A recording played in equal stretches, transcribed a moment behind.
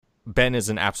Ben is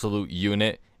an absolute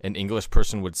unit, an English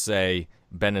person would say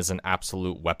Ben is an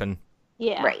absolute weapon.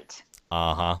 Yeah. Right.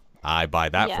 Uh-huh. I buy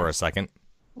that for a Yes. second.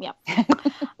 Yep.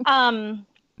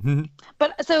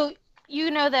 But so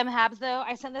you know them Habs though.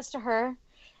 I sent this to her,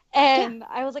 and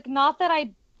I was like, not that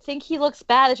I think he looks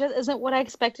bad. It just isn't what I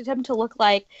expected him to look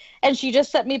like. And she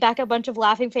just sent me back a bunch of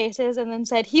laughing faces and then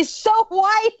said, "He's so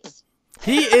white."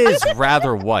 He is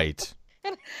rather white.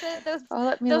 those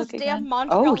let me those look damn again.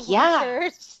 Montreal Oh, yeah.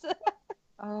 winters.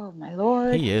 Oh, my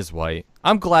Lord. He is white.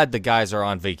 I'm glad the guys are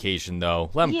on vacation, though.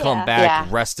 Let them come Yeah. back Yeah.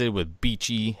 rested with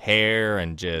beachy hair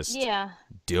and just Yeah.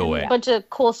 do A it. bunch of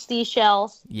cool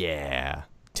seashells. Yeah.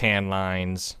 Tan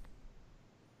lines.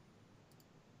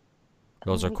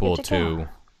 Those are Good cool, to too.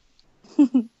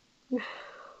 Yeah.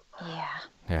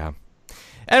 Yeah.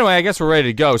 Anyway, I guess we're ready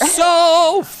to go.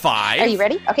 So, 5. Are you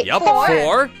ready? Okay. Yep. 4,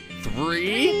 4,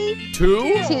 3,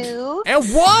 2, 2, and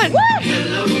 1.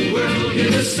 Hello world,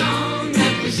 here's a song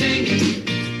that we're singing.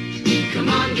 Come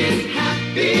on, get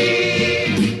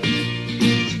happy.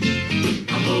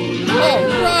 A whole lot All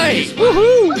of right. is what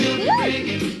Woohoo. we'll be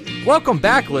bringing. Welcome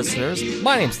back, listeners.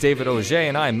 My name's David Auger,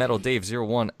 and I'm Metal Dave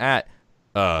 01 at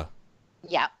Yeah.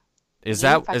 Is You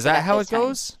that fucked is it that up how this it time.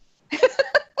 goes?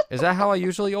 Is that how I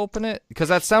usually open it? Because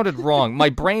that sounded wrong. My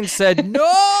brain said You're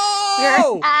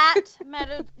no. at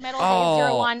Metal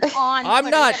Oh, 01 on I'm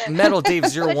Twitter. not You gotta Metal Dave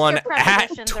switch your 01 at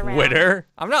prepositions around. Twitter.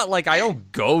 I'm not like I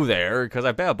don't go there because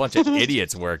I bet a bunch of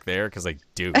idiots work there because I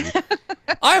do.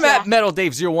 I'm at Metal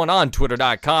Dave 01 on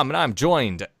Twitter.com, and I'm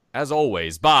joined as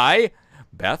always by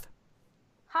Beth.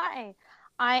 Hi,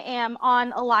 I am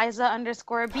on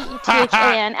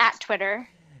Eliza_BETHAN at Twitter.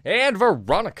 And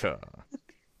Veronica.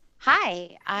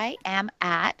 Hi, I am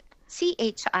at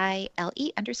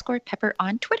CHILE_Pepper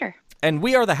on Twitter. And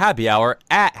we are the Happy Hour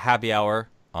at Happy Hour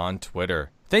on Twitter.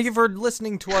 Thank you for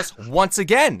listening to us once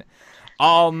again.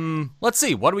 Let's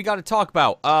see, what do we got to talk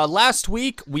about? Last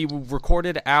week we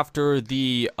recorded after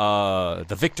the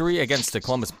victory against the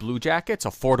Columbus Blue Jackets, a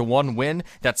 4-1 win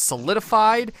that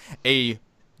solidified the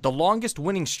longest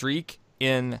winning streak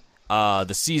in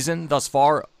the season thus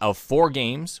far of 4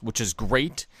 games, which is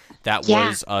great. That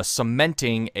was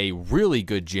cementing a really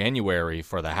good January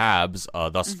for the Habs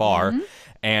thus far.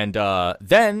 And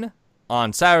then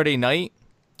on Saturday night,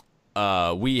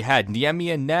 we had Niemi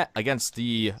in net against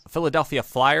the Philadelphia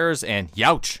Flyers, and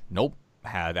youch, nope, the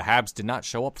Habs did not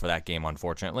show up for that game,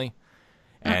 unfortunately.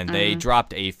 And they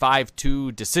dropped a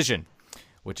 5-2 decision,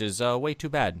 which is way too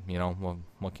bad. You know, well,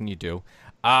 what can you do?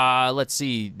 Let's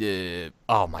see.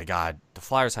 Oh my God, the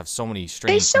Flyers have so many They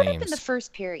strange showed names. up in the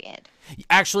first period.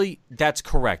 Actually, that's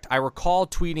correct. I recall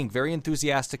tweeting very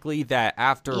enthusiastically that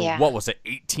after, what was it,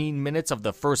 18 minutes of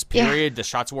the first period, the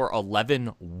shots were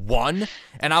 11-1.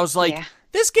 And I was like,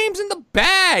 this game's in the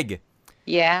bag.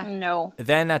 Yeah. No.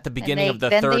 Then at the beginning of the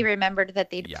then third... they remembered that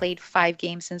they'd played 5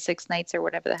 games in 6 nights or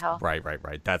whatever the hell. Right.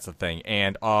 That's the thing.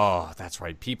 And, oh, that's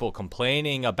right. People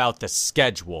complaining about the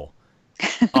schedule.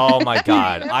 Oh my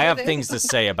God. I have things to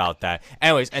say about that.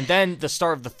 Anyways, and then the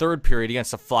start of the third period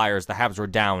against the Flyers, the Habs were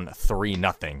down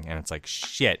 3-0. And it's like,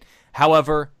 shit.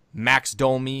 However, Max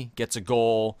Domi gets a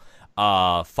goal,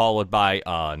 followed by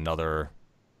another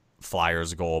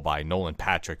Flyers goal by Nolan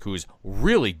Patrick, who's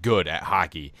really good at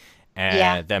hockey.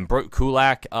 And then Brett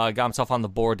Kulak got himself on the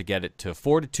board to get it to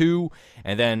 4-2.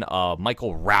 And then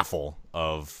Michael Raffle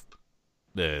of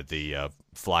the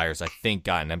Flyers, I think,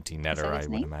 got an empty netter, I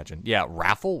would imagine. Yeah,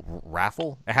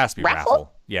 Raffle? It has to be Raffle.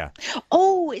 Yeah.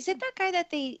 Oh, is it that guy that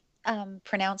they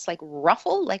pronounce like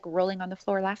Ruffle, like rolling on the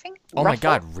floor laughing? Oh my Ruffle?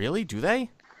 God, really? Do they?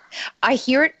 I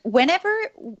hear it whenever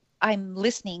I'm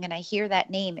listening and I hear that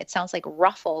name. It sounds like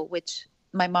Ruffle, which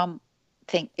my mom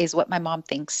is what my mom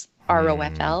thinks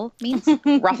ROFL means.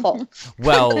 Ruffle.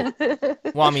 Well,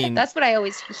 I mean, That's what I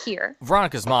always hear.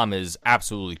 Veronica's mom is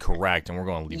absolutely correct, and we're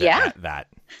going to leave it at that.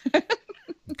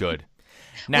 Good.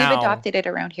 Now, We've adopted it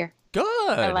around here. good.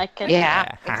 I like it.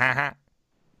 Yeah.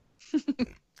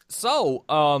 So,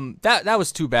 that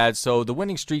was too bad. So the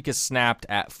winning streak is snapped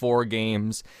at 4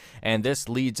 games, and this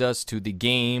leads us to the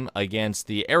game against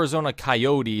the Arizona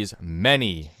Coyotes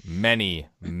many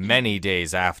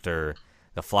days after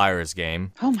the Flyers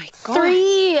game. Oh my God.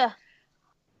 3.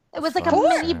 It was like a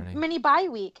Saturday. mini bye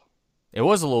week. It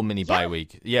was a little mini bye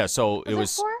week. Yeah, so it Was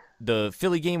was it 4? the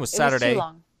Philly game was It was Saturday, too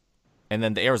long. and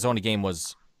then the Arizona game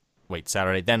was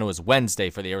Saturday. Then it was Wednesday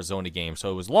for the Arizona game,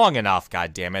 so it was long enough.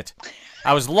 God damn it,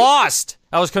 I was lost.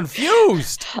 I was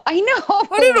confused. I know.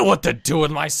 I didn't know what to do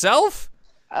with myself.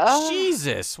 Oh.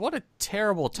 Jesus, what a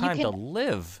terrible time to can-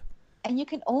 live. And you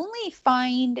can only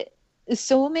find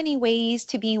so many ways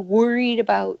to be worried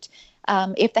about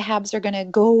if the Habs are going to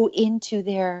go into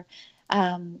their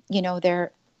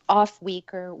their off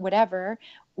week or whatever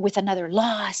with another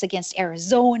loss against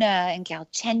Arizona and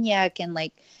Galchenyuk, and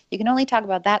like you can only talk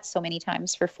about that so many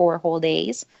times for 4 whole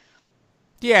days.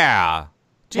 Yeah.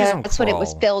 That's what it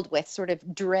was filled with, sort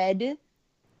of dread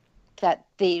that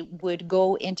they would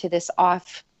go into this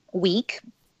off week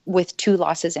with 2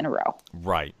 losses in a row.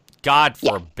 Right. God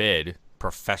forbid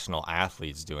professional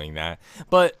athletes doing that.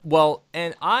 But, well,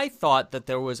 and I thought that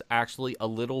there was actually a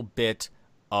little bit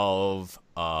of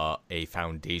a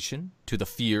foundation to the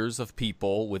fears of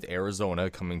people with Arizona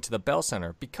coming to the Bell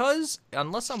Center. Because,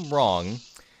 unless I'm wrong,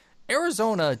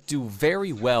 Arizona do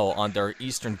very well on their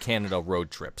Eastern Canada road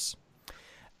trips.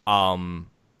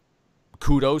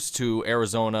 Kudos to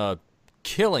Arizona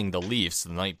killing the Leafs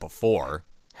the night before.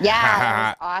 Yeah,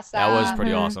 that was awesome. That was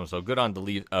pretty awesome. So good on the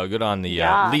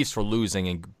Leafs for losing,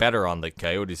 and better on the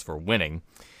Coyotes for winning.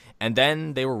 And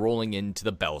then they were rolling into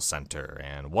the Bell Center.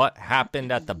 And what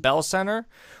happened at the Bell Center?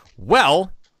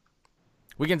 Well,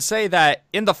 we can say that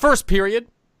in the first period,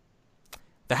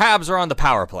 the Habs are on the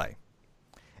power play.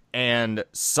 And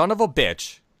son of a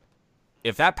bitch,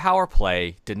 if that power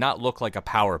play did not look like a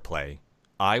power play,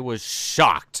 I was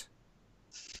shocked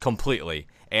completely.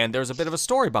 And there's a bit of a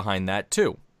story behind that,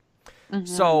 too. Mm-hmm.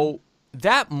 So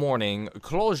that morning,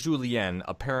 Claude Julien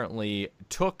apparently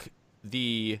took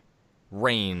the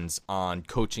reins on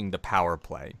coaching the power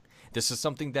play. This is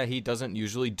something that he doesn't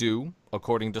usually do,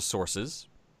 according to sources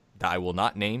that I will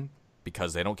not name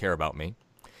because they don't care about me.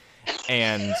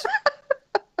 And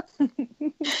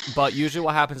but usually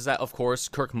what happens is that, of course,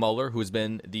 Kirk Muller, who's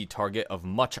been the target of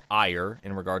much ire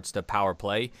in regards to power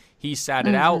play, he sat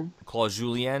it out. Claude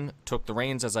Julien took the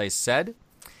reins, as I said.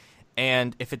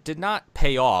 And if it did not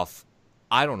pay off,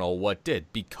 I don't know what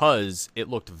did, because it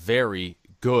looked very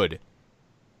good.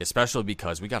 Especially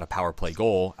because we got a power play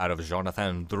goal out of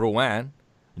Jonathan Drouin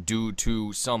due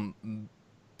to some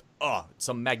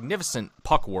magnificent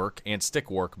puck work and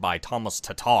stick work by Thomas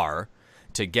Tatar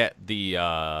to get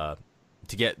let's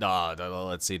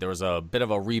see, there was a bit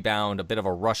of a rebound, a bit of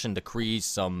a rush into crease,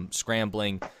 some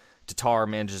scrambling. Tatar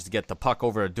manages to get the puck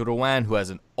over to Drouin, who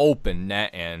has an open net,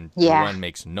 and Drouin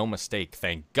makes no mistake,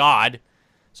 thank God.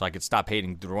 So I could stop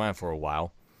hating Drouin for a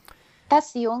while.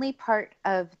 That's the only part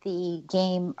of the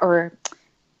game or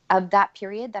of that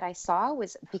period that I saw,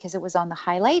 was because it was on the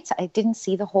highlights. I didn't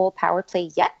see the whole power play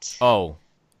yet. Oh,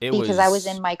 because I was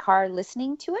in my car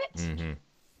listening to it. Mm-hmm.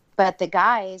 But the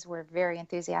guys were very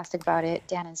enthusiastic about it,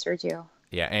 Dan and Sergio.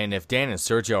 Yeah, and if Dan and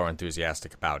Sergio are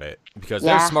enthusiastic about it, because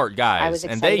they're smart guys,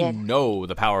 and they know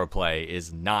the power play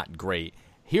is not great.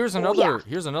 Here's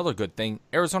another good thing.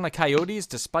 Arizona Coyotes,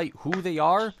 despite who they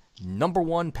are,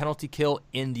 #1 penalty kill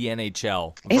in the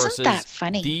NHL. Isn't that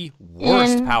funny? The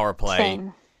worst power play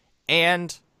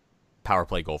and power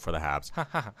play goal for the Habs.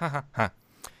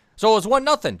 So it was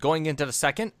 1-0 going into the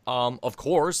second. Of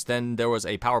course, then there was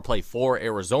a power play for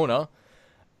Arizona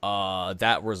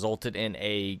that resulted in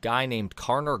a guy named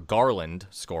Connor Garland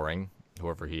scoring,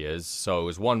 whoever he is. So it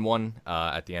was 1-1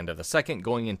 at the end of the second.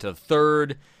 Going into the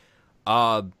third,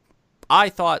 I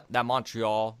thought that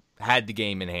Montreal had the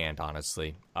game in hand,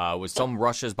 honestly. With some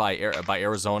rushes by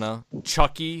Arizona.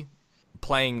 Chucky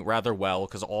playing rather well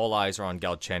because all eyes are on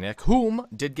Galchenyuk, whom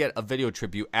did get a video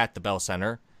tribute at the Bell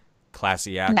Center.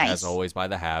 Classy act, as always, by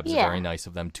the Habs. Yeah. Very nice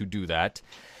of them to do that.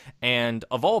 And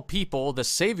of all people, the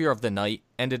savior of the night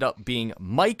ended up being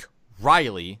Mike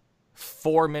Riley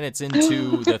 4 minutes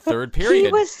into the third period.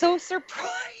 He was so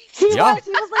surprised. He was like,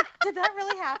 did that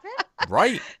really happen?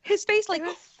 Right. His face like, it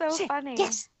was so funny.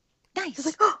 Yes. Nice. He was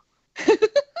like, oh.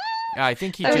 Yeah, I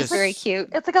think he that just... was very cute.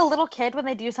 It's like a little kid when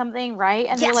they do something right,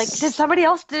 and they're like, did anybody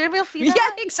else see that?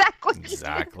 Yeah, exactly.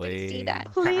 Exactly. See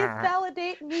that. Please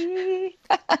validate me.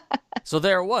 So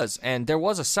there it was. And there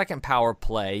was a second power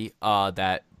play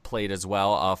that played as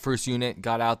well. First unit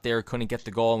got out there, couldn't get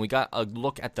the goal, and we got a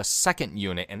look at the second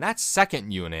unit. And that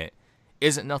second unit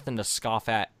isn't nothing to scoff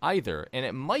at either. And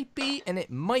it might be,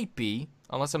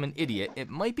 unless I'm an idiot, it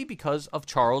might be because of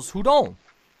Charles Hudon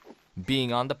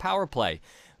being on the power play.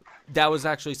 That was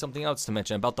actually something else to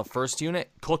mention about the first unit.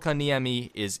 Kotkaniemi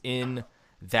is in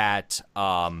that,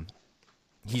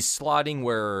 he's slotting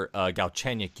where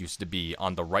Galchenyuk used to be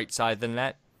on the right side of the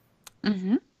net.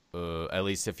 Mm-hmm. At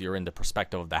least if you're in the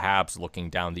perspective of the Habs looking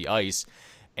down the ice.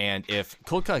 And if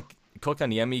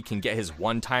Kotkaniemi can get his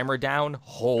one-timer down,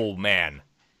 oh man,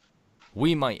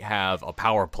 we might have a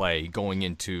power play going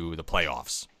into the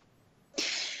playoffs.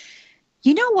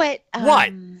 You know what?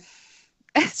 What?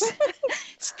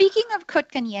 Speaking of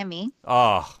Kotkaniemi.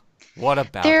 Oh, what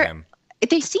about him?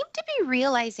 they seem to be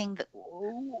realizing that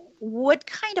what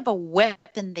kind of a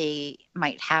weapon they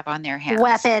might have on their hands.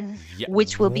 Weapon. Yeah,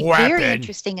 Which will be very weapon.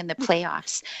 interesting in the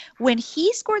playoffs. When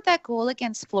he scored that goal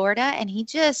against Florida and he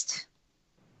just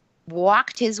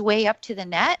walked his way up to the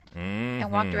net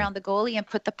and walked around the goalie and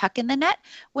put the puck in the net,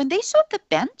 when they showed the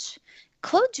bench,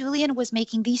 Claude Julien was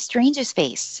making the strangest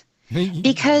face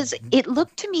because it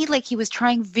looked to me like he was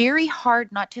trying very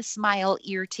hard not to smile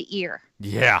ear to ear.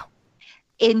 Yeah.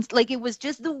 And like it was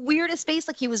just the weirdest face,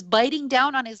 like he was biting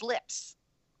down on his lips.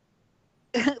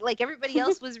 Like everybody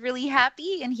else was really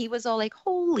happy and he was all like,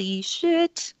 holy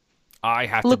shit. I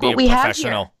have Look to be what a we have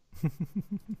professional.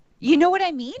 You know what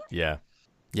I mean? Yeah.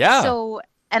 Yeah. So,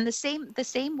 and the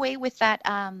same way with that,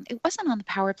 it wasn't on the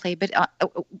power play, but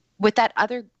with that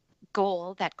other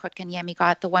goal that Kotkaniemi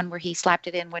got, the one where he slapped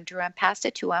it in when Drouin passed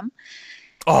it to him,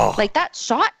 oh, like that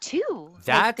shot too. Like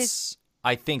that's,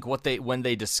 I think, when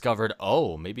they discovered,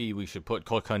 oh, maybe we should put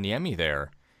Kotkaniemi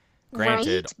there.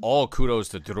 Granted, Right? all kudos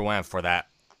to Drouin for that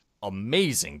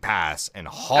amazing pass and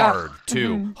hard,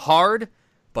 too. Hard,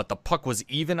 but the puck was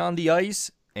even on the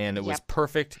ice, and it was Yep.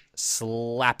 perfect,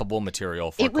 slappable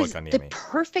material for it was the Kotkaniemi.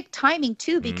 perfect timing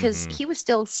too, because he was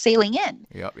still sailing in.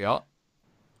 Yep.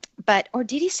 But or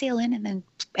did he sail in and then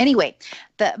anyway?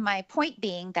 My point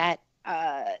being that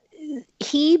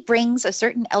he brings a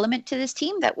certain element to this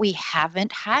team that we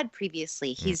haven't had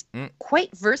previously. He's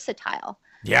quite versatile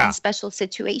Yeah. in special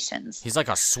situations. He's like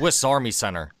a Swiss Army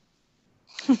center,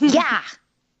 Yeah.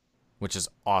 which is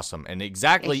awesome. And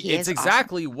exactly, He it's is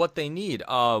exactly what they need.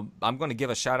 I'm going to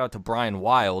give a shout out to Brian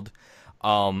Wild.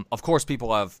 Of course,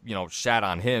 people have, shat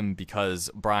on him because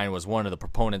Brian was one of the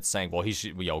proponents saying, well, he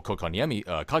should,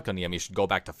 Kotkaniemi should go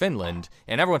back to Finland.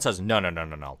 And everyone says,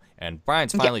 no. And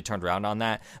Brian's finally turned around on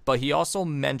that. But he also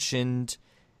mentioned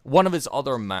one of his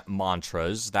other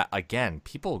mantras that, again,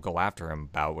 people go after him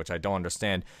about, which I don't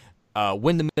understand.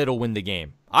 Win the middle, win the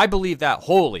game. I believe that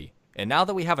wholly. And now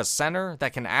that we have a center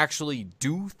that can actually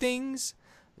do things,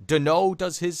 Danault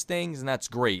does his things, and that's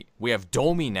great. We have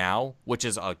Domi now, which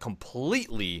is a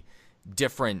completely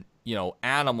different,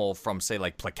 animal from, say,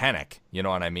 like Plekanec. You know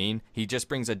what I mean? He just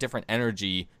brings a different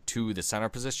energy to the center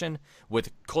position.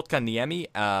 With Kotkaniemi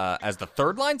as the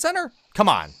third-line center? Come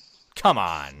on.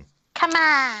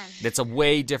 It's a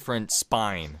way different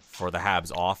spine for the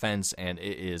Habs offense, and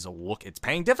it's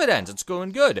paying dividends. It's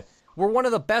going good. We're one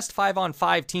of the best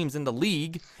 5-on-5 teams in the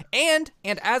league, and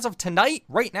as of tonight,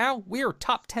 right now, we are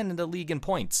top 10 in the league in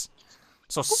points.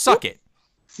 So suck it.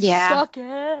 Yeah. Suck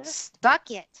it.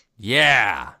 Stuck it.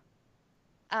 Yeah.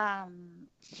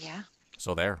 Yeah.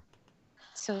 So there.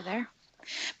 So there.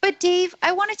 But Dave,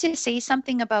 I wanted to say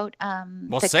something about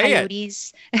the say it.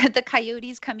 Coyotes, the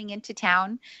Coyotes coming into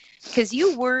town, because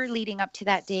you were leading up to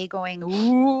that day going,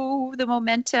 ooh, the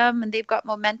momentum, and they've got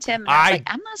momentum. And I was like,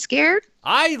 I'm not scared.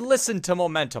 I listen to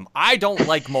momentum. I don't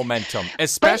like momentum, But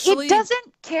especially it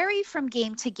doesn't carry from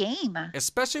game to game.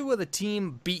 especially with a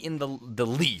team beating the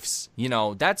Leafs.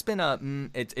 That's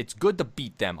been it's good to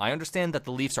beat them. I understand that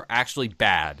the Leafs are actually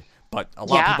bad, but a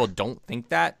lot of Yeah. people don't think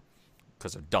that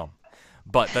because they're dumb.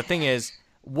 But the thing is,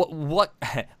 what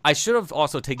I should have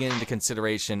also taken into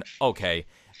consideration. Okay,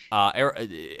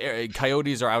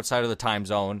 Coyotes are outside of the time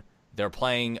zone. They're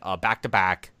playing back to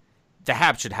back. The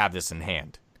Habs should have this in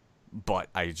hand.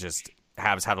 But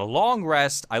Habs had a long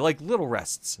rest. I like little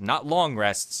rests, not long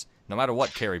rests, no matter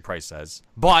what Carey Price says.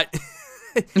 But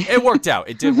it worked out.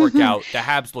 It did work out. The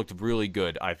Habs looked really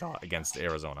good, I thought, against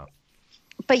Arizona.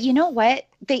 But you know what?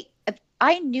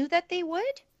 I knew that they would,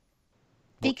 Well,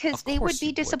 because of they would course be you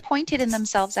would. disappointed in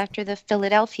themselves after the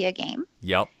Philadelphia game.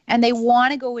 Yep. And they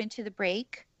want to go into the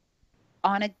break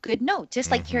on a good note,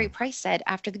 just like Mm-hmm. Carey Price said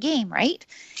after the game, right?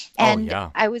 And yeah.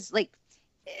 I was like,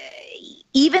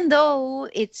 even though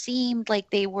it seemed like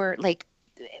they were like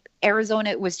Arizona,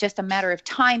 it was just a matter of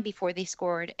time before they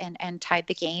scored and tied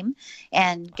the game,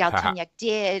 and Galchenyuk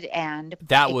did,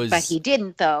 but he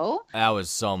didn't though. That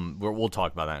was we'll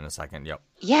talk about that in a second. Yep.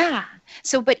 Yeah.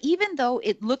 So, but even though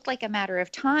it looked like a matter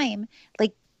of time,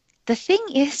 like the thing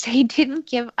is they didn't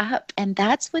give up, and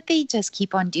that's what they just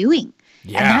keep on doing.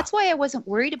 Yeah. And that's why I wasn't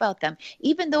worried about them.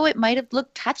 Even though it might have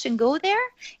looked touch and go there,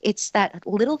 it's that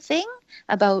little thing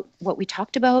about what we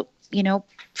talked about,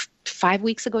 5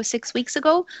 weeks ago, 6 weeks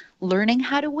ago, learning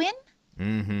how to win,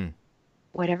 Mm-hmm.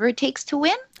 whatever it takes to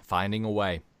win, Finding a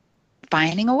way.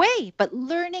 finding a way. But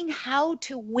learning how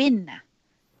to win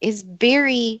is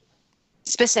very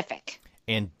specific.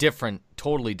 And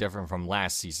totally different from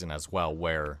last season as well,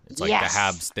 where it's like Yes. the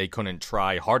Habs, they couldn't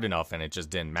try hard enough and it just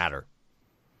didn't matter.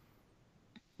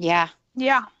 Yeah.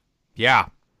 Yeah. Yeah.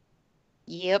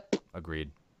 Yep.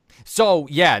 Agreed. So,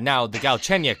 yeah, now the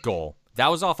Galchenyuk goal. That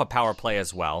was off a power play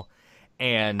as well.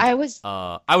 And I was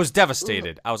I was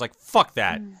devastated. I was like, fuck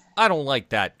that. I don't like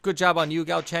that. Good job on you,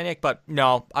 Galchenyuk, but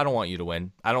no, I don't want you to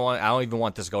win. I don't even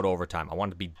want this to go to overtime. I want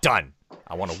it to be done.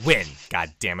 I want to win.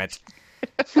 God damn it.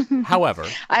 However,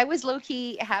 I was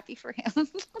low-key happy for him.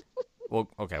 well,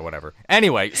 okay, whatever.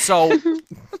 Anyway, so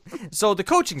the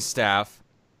coaching staff,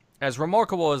 as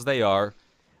remarkable as they are,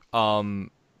 so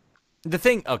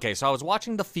I was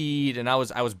watching the feed and I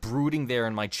was brooding there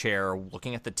in my chair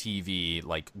looking at the TV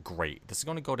like, great, this is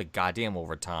going to go to goddamn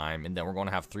overtime and then we're going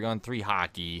to have 3-on-3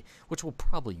 hockey, which we'll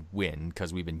probably win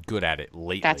because we've been good at it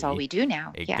lately. That's all we do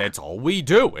now. That's all we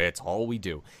do. It's all we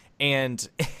do. And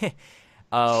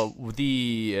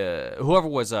whoever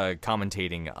was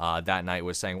commentating that night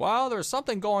was saying, well, there's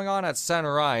something going on at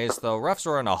center ice. The refs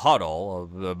are in a huddle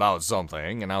about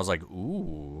something. And I was like,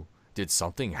 ooh, did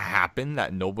something happen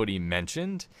that nobody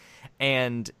mentioned?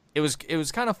 And it was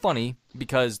kind of funny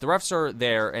because the refs are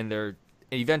there and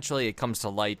eventually it comes to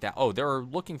light that, they're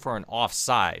looking for an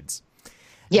offsides.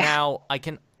 Yeah. Now, I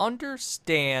can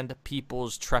understand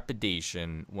people's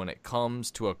trepidation when it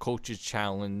comes to a coach's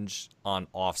challenge on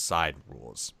offside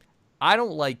rules. I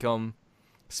don't like them,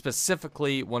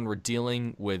 specifically when we're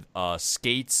dealing with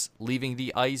skates leaving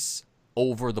the ice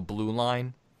over the blue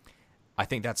line. I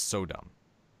think that's so dumb.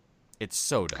 It's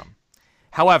so dumb.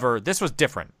 However, this was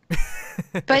different.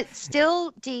 But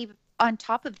still, Dave, on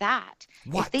top of that,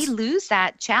 What? if they lose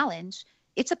that challenge,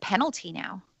 it's a penalty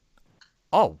now.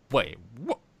 Oh, wait.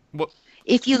 What?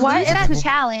 If you lose that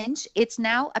challenge, it's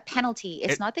now a penalty.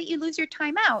 It's not that you lose your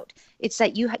timeout. It's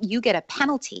that you get a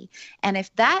penalty. And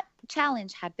if that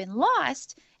challenge had been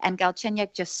lost and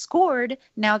Galchenyuk just scored,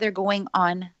 now they're going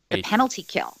on the penalty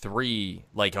kill.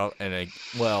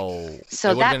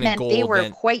 So that meant they were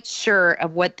quite sure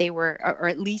of what they were, or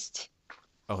at least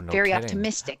very kidding.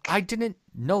 Optimistic. I didn't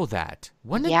know that.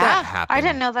 When did that happen? I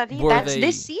didn't know that either. That's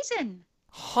this season.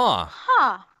 Huh.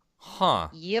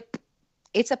 Yep.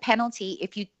 It's a penalty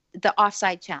if the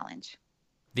offside challenge.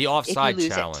 The offside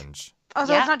challenge. Oh,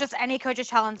 so it's not just any coach's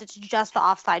challenge, it's just the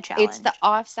offside challenge. It's the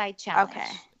offside challenge. Okay.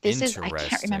 I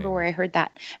can't remember where I heard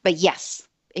that. But yes,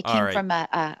 it came from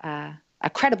a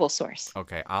credible source.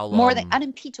 Okay, more than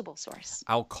unimpeachable source.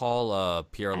 I'll call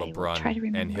Pierre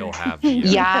LeBrun and he'll have the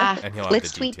and he'll have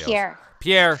let's the tweet details.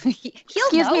 Pierre.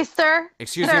 Excuse me, sir.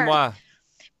 Excusez-moi.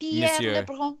 Pierre Monsieur.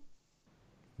 LeBrun.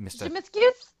 Mr.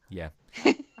 Excuse? Yeah.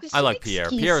 I like Pierre.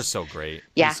 Pierre is so great.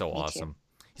 Yeah, he's so awesome.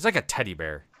 He's like a teddy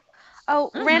bear.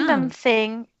 Oh, random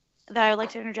thing that I would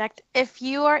like to interject. If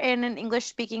you are in an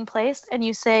English-speaking place and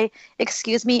you say,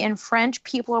 excuse me, in French,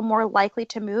 people are more likely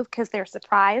to move because they're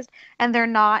surprised and they're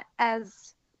not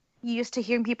as used to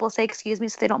hearing people say excuse me,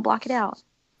 so they don't block it out.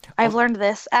 I've learned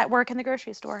this at work in the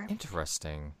grocery store.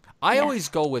 Interesting. I always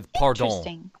go with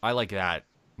pardon. I like that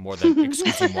more than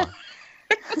excusez-moi.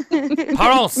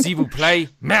 Pardon, s'il vous plaît.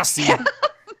 Merci.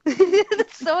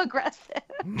 That's so aggressive.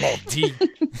 Maudit.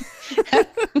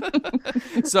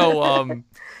 So,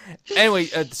 anyway,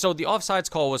 so the offsides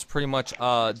call was pretty much,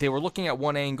 they were looking at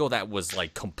one angle that was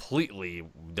like completely,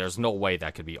 there's no way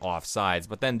that could be offsides.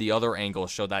 But then the other angle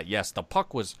showed that, yes, the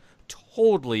puck was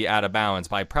totally out of bounds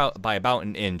by about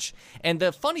an inch. And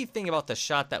the funny thing about the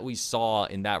shot that we saw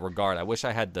in that regard, I wish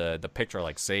I had the picture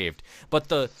like saved, but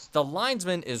the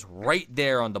linesman is right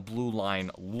there on the blue line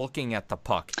looking at the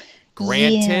puck.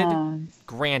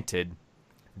 Granted,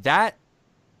 that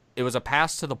it was a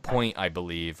pass to the point, I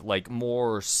believe, like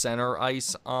more center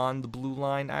ice on the blue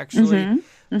line, actually.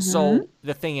 So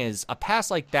the thing is, a pass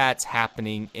like that's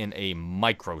happening in a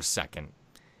microsecond.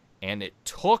 And it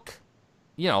took,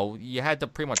 you had to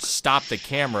pretty much stop the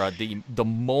camera the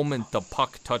moment the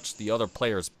puck touched the other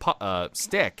player's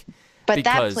stick. But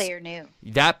that player knew.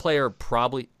 That player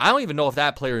probably, I don't even know if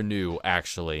that player knew,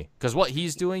 actually. Because what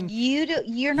he's doing.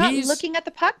 You're not looking at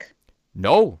the puck?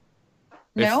 No.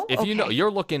 No? If you know,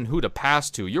 you're looking who to pass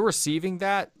to. You're receiving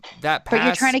that pass. But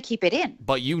you're trying to keep it in.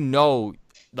 But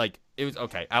like, it was,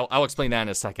 okay, I'll explain that in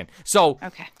a second. So.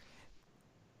 Okay.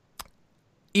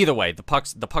 Either way, the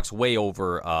puck's way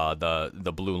over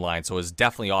the blue line, so it's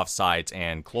definitely offsides.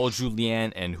 And Claude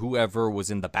Julien and whoever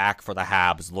was in the back for the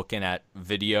Habs looking at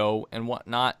video and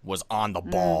whatnot was on the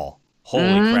ball.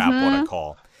 Holy crap, what a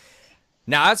call.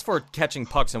 Now, as for catching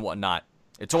pucks and whatnot,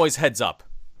 it's always heads up.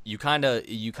 You kind of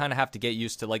have to get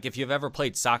used to, like, if you've ever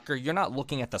played soccer, you're not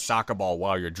looking at the soccer ball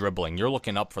while you're dribbling. You're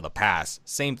looking up for the pass.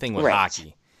 Same thing with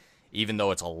hockey, even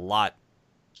though it's a lot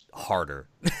harder,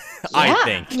 I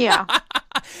think. Yeah.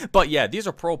 But yeah, these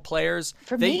are pro players.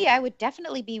 For me, I would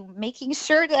definitely be making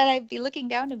sure that I'd be looking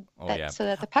down so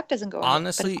that the puck doesn't go out.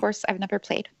 Honestly, but of course, I've never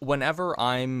played. Whenever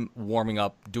I'm warming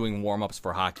up, doing warm-ups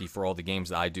for hockey for all the games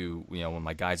that I do, when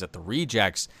my guys at the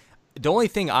Rejects, the only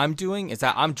thing I'm doing is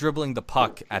that I'm dribbling the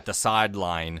puck at the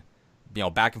sideline,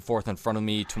 back and forth in front of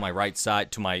me to my right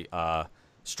side, to my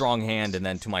strong hand, and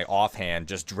then to my off hand,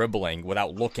 just dribbling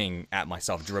without looking at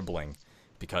myself dribbling.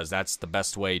 Because that's the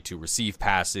best way to receive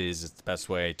passes. It's the best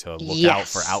way to look out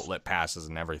for outlet passes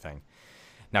and everything.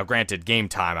 Now, granted, game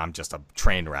time, I'm just a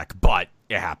train wreck, but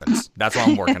it happens. That's what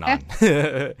I'm working on.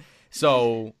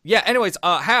 So, yeah, anyways,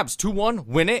 Habs, 2-1,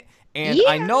 win it. And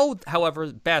I know,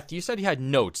 however, Beth, you said you had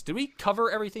notes. Did we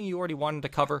cover everything you already wanted to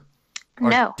cover?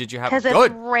 Or no. Did you have because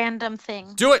it's random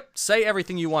things. Do it. Say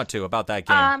everything you want to about that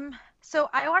game. So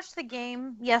I watched the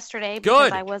game yesterday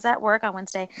because I was at work on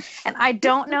Wednesday, and I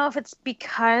don't know if it's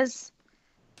because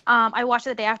I watched it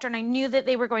the day after and I knew that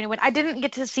they were going to win. I didn't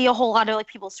get to see a whole lot of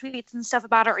people's tweets and stuff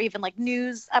about it, or even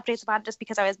news updates about it, just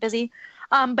because I was busy.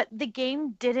 But the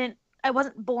game didn't. I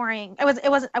wasn't boring. I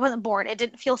wasn't bored. It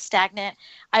didn't feel stagnant.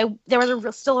 There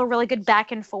was still a really good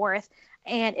back and forth,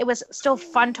 and it was still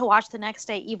fun to watch the next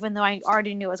day, even though I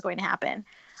already knew it was going to happen.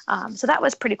 So that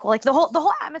was pretty cool. The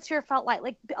whole atmosphere felt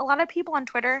like a lot of people on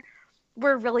Twitter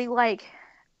were really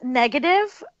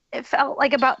negative. It felt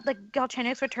about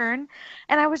Galchenyuk's return,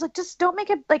 and I was just don't make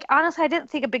it honestly. I didn't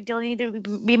think a big deal needed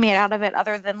to be made out of it,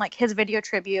 other than his video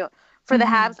tribute for the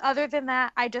Habs. Other than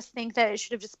that, I just think that it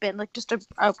should have just been just a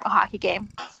hockey game.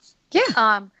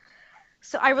 Yeah.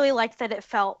 So I really liked that it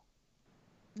felt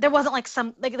there wasn't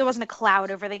there wasn't a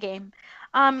cloud over the game.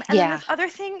 And then this other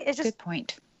thing is just good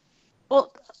point.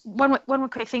 Well, one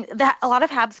quick thing, that a lot of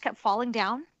Habs kept falling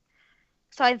down.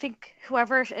 So I think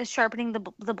whoever is sharpening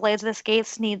the blades of the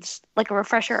skates needs a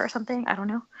refresher or something. I don't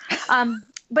know.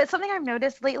 But something I've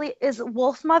noticed lately is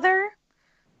Wolfmother's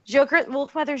Joker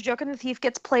and the Thief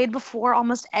gets played before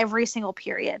almost every single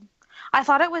period. I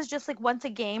thought it was just once a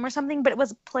game or something, but it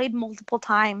was played multiple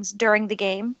times during the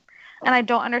game, and I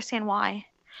don't understand why.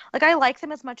 I like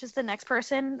them as much as the next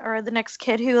person or the next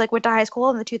kid who went to high school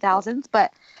in the 2000s,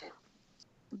 but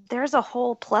there's a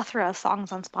whole plethora of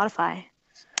songs on Spotify.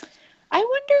 I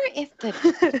wonder if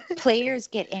the players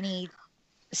get any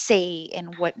say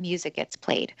in what music gets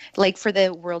played, for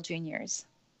the World Juniors.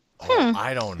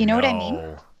 I don't know. You know what I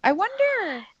mean? I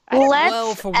wonder.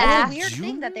 Let's ask. It's a weird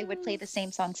thing that they would play the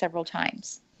same song several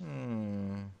times.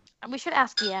 We should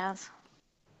ask Yaz.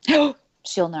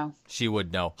 She'll know. She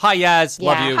would know. Hi, Yaz. Yeah.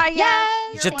 Love you. Hi,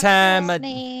 Yaz. Je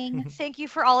t'aime. Thank you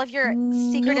for all of your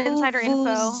secret insider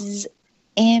info.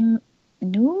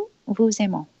 Nous vous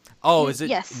aimons. Oh, is it?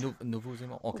 Yes. Nous vous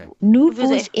aimons? Okay. Nous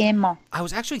vous aimons. I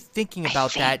was actually thinking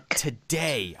about that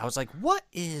today. I was like, what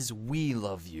is "We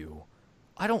Love You"?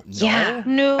 I don't know. Yeah.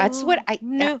 That's what I...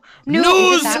 Nous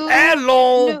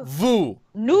allons-vous.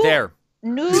 There.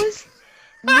 Nous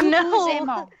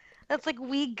aimons. That's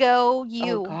we go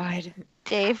you. Oh, God.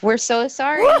 Dave. We're so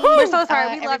sorry. We're so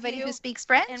sorry. We love everybody you. who speaks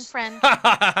French. And French. Je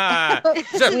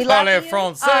parle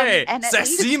français. And at C'est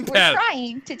least simple. we're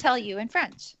trying to tell you in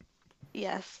French.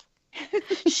 Yes.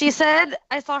 She said,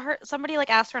 I saw somebody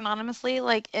asked her anonymously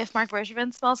if Mark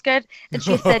Bergevin smells good, and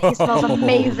she said he smells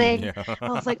amazing. Yeah. I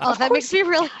was like, oh, that makes me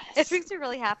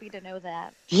really happy to know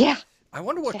that. Yeah. I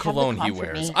wonder what To have the cologne he wears.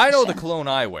 confirmation. I know the cologne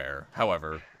I wear,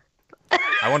 however.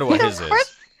 I wonder what his is.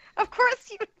 Of course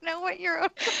you know what your own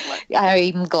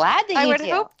I'm glad that I you would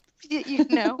do. hope you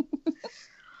know.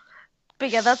 But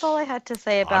yeah, that's all I had to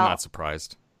say I'm about not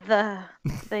surprised. the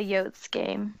Yotes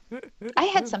game. I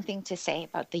had something to say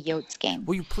about the Yotes game.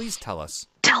 Will you please tell us?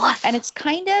 Tell us. And it's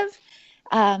kind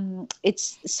of,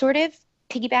 it's sort of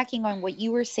piggybacking on what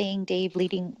you were saying, Dave,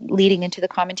 leading into the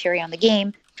commentary on the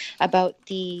game about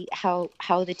how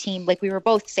the team, we were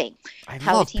both saying,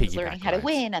 how the team is learning how to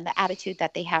win and the attitude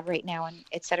that they have right now, and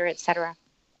et cetera, et cetera.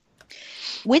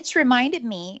 Which reminded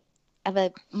me of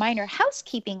a minor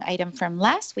housekeeping item from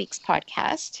last week's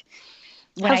podcast.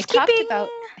 When I talked about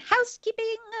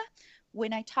housekeeping,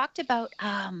 when I talked about,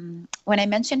 when I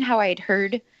mentioned how I had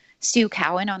heard Stu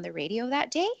Cowan on the radio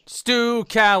that day. Stu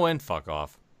Cowan, fuck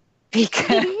off.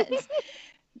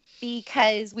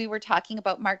 Because we were talking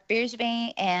about Marc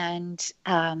Bergevin and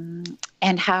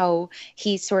how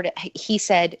he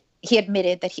said he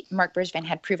admitted that Marc Bergevin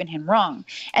had proven him wrong,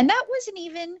 and that wasn't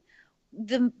even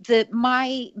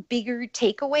my bigger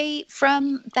takeaway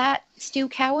from that Stu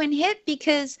Cowan hit,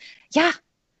 because I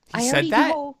already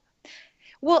know.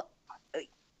 Well,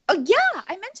 yeah,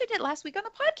 I mentioned it last week on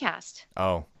the podcast.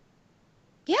 Oh.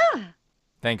 Yeah.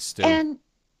 Thanks, Stu. And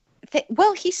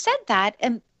Well, he said that,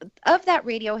 and of that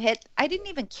radio hit, I didn't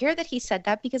even care that he said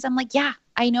that because I'm like, yeah,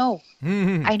 I know.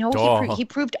 I know Duh. he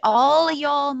proved all of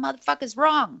y'all motherfuckers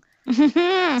wrong.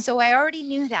 So I already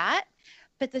knew that.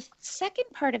 But the second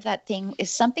part of that thing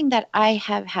is something that I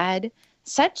have had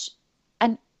such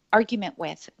an argument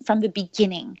with from the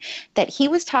beginning, that he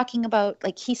was talking about,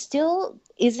 like, he still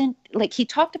isn't, like, he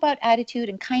talked about attitude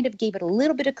and kind of gave it a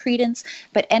little bit of credence,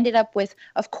 but ended up with,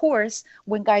 of course,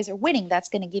 when guys are winning, that's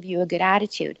going to give you a good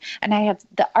attitude. And I have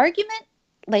the argument,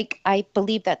 like, I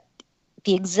believe that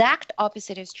the exact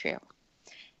opposite is true.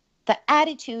 The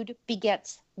attitude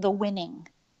begets the winning.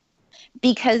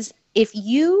 Because if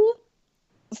you,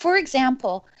 for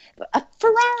example,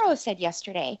 Ferraro said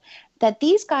yesterday that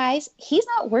these guys, he's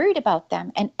not worried about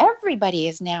them. And everybody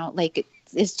is now, like,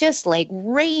 it's just like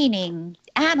raining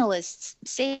analysts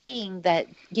saying that,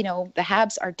 you know, the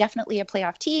Habs are definitely a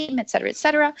playoff team, et cetera, et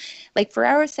cetera. Like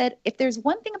Ferraro said, if there's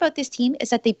one thing about this team is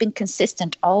that they've been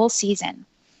consistent all season.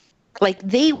 Like,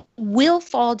 they will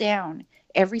fall down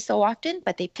every so often,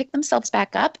 but they pick themselves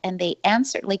back up and they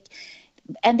answer, like,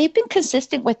 and they've been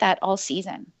consistent with that all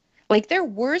season. Like, their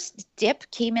worst dip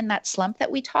came in that slump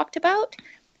that we talked about,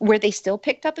 where they still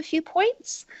picked up a few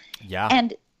points. Yeah.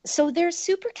 And so they're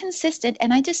super consistent.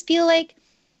 And I just feel like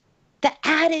the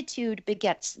attitude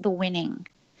begets the winning.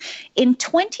 In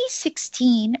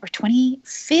 2016 or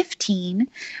 2015,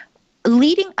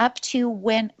 leading up to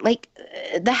when, like,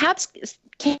 the Habs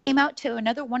came out to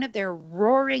another one of their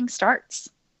roaring starts.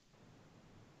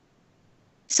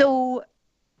 So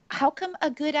how come a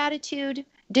good attitude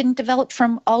didn't develop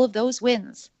from all of those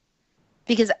wins?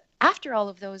 Because after all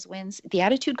of those wins, the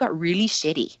attitude got really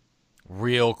shitty.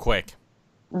 Real quick.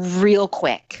 Real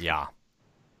quick. Yeah.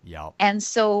 Yeah. And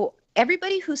so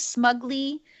everybody who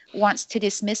smugly wants to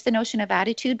dismiss the notion of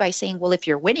attitude by saying, well, if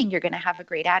you're winning, you're going to have a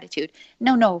great attitude.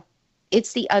 No,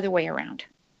 it's the other way around.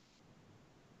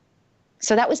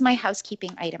 So that was my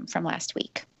housekeeping item from last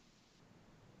week.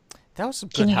 That was some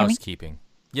Can good you hear me? housekeeping.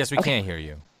 Yes, we Okay. can't hear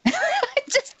you.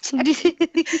 Just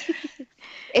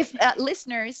if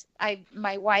listeners,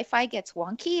 my Wi-Fi gets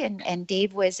wonky, and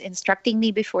Dave was instructing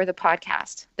me before the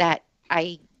podcast that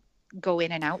I go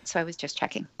in and out, so I was just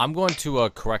checking. I'm going to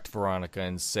correct Veronica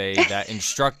and say that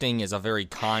instructing is a very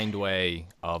kind way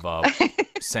of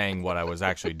saying what I was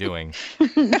actually doing.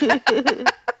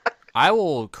 I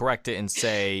will correct it and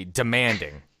say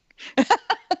demanding.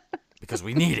 Because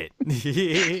we need it.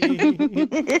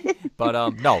 But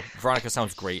no, Veronica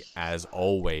sounds great as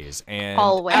always. And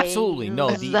Always. absolutely, no,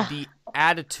 the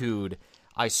attitude,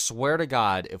 I swear to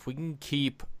God, if we can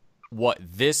keep what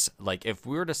this, like, if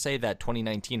we were to say that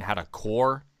 2019 had a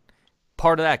core,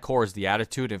 part of that core is the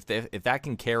attitude. If that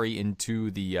can carry into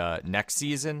the next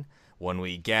season, when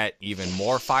we get even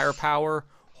more firepower,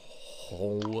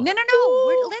 No.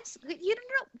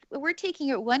 We're taking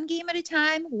it one game at a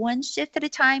time, one shift at a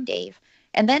time, Dave.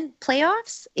 And then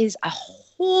playoffs is a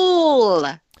whole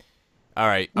all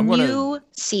right, new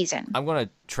season. I'm going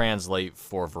to translate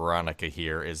for Veronica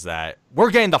here is that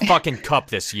we're getting the fucking cup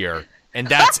this year, and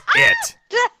that's it.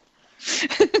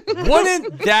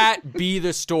 Wouldn't that be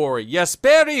the story?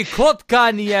 Jesperi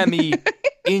Kotkaniemi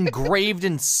engraved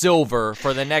in silver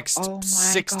for the next Oh my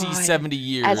 60, God. 70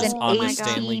 years As an on the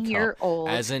Stanley Cup. 18-year-old.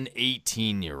 As an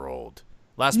 18-year-old.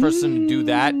 Last person to do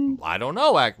that, I don't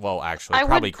know. Well, actually,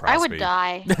 probably Crosby. I would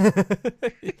die.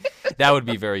 That would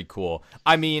be very cool.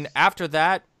 I mean, after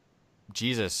that,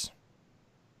 Jesus.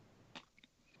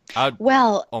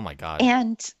 Well, Oh my God.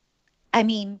 and I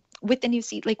mean, with the new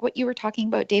seat, like what you were talking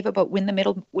about, Dave, about win the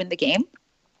middle, win the game,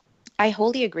 I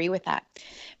wholly agree with that.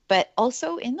 But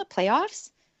also in the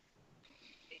playoffs,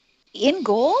 in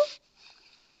goal,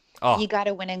 you got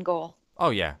to win in goal. Oh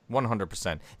yeah,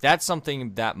 100%. That's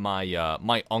something that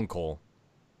my uncle,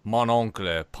 mon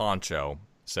oncle Pancho,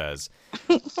 says,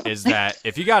 is that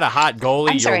if you got a hot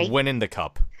goalie, I'm sorry. you're winning the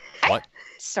cup. What?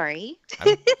 Sorry.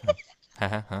 Huh?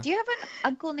 Do you have an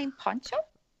uncle named Pancho?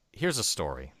 Here's a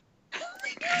story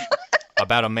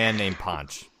about a man named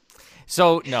Ponch.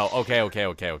 So, no,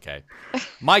 okay.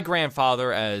 My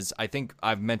grandfather, as I think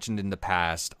I've mentioned in the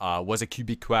past, was a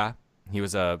Quebecois. He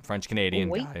was a French-Canadian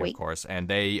guy, of course. And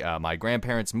they, my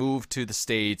grandparents moved to the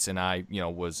States, and I,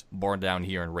 was born down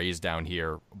here and raised down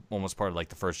here, almost part of like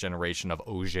the first generation of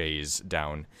Augiers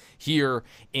down here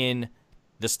in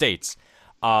the States.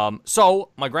 So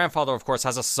my grandfather, of course,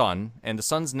 has a son, and the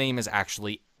son's name is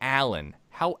actually Alan.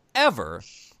 However,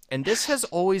 and this has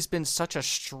always been such a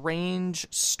strange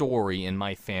story in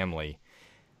my family,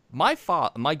 my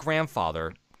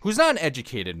grandfather, who's not an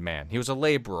educated man, he was a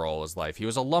laborer all his life. He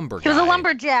was a lumberjack. He was a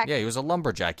lumberjack. Yeah, he was a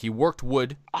lumberjack. He worked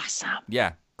wood. Awesome.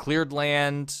 Yeah, cleared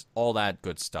land, all that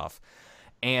good stuff.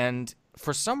 And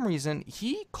for some reason,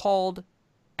 he called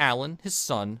Alan, his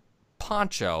son,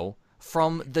 Pancho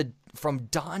from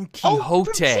Don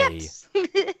Quixote. Yes.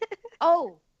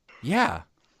 Oh, Yeah.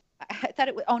 I thought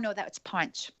it was. Oh no, that's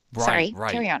Punch. Right, Sorry,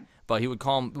 right. carry on. But he would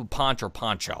call him Pancho,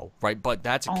 Pancho, right? But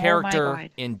that's a Oh, my character God.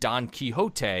 in Don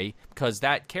Quixote, because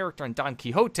that character in Don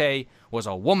Quixote was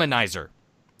a womanizer.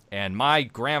 And my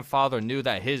grandfather knew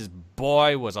that his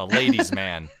boy was a ladies'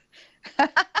 man.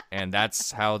 And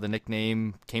that's how the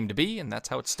nickname came to be, and that's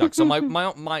how it stuck. So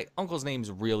my uncle's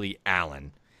name's really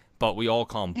Alan, but we all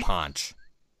call him Ponch.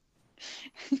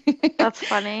 That's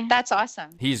funny. That's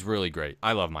awesome. He's really great.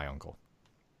 I love my uncle.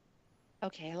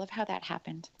 Okay, I love how that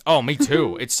happened. Oh, me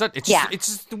too. It's Yeah.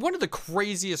 just one of the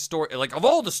craziest stories. Like, of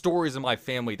all the stories in my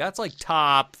family, that's like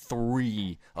top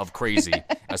 3 of crazy,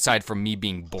 aside from me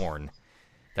being born.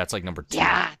 That's like number 2.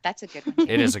 Yeah, that's a good one.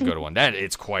 It is a good one.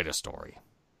 It's quite a story.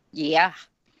 Yeah.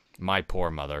 My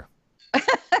poor mother.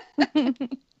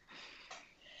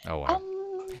 Oh wow.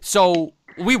 Um, So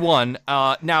we won.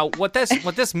 Now what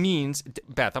this means,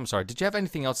 Beth, I'm sorry. Did you have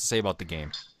anything else to say about the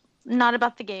game? Not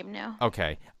about the game, no.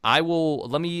 Okay.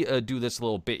 Let me do this a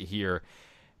little bit here.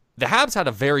 The Habs had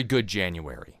a very good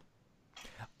January.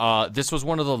 This was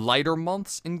one of the lighter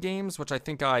months in games, which I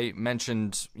think I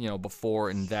mentioned, before,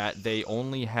 in that they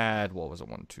only had, what was it,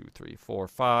 1, 2, 3, 4,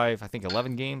 5, I think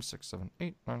 11 games, 6, 7,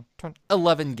 8, 9, 10,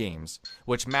 11 games,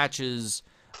 which matches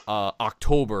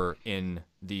October in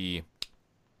the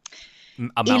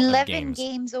amount of 11 games.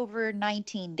 games over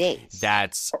 19 days.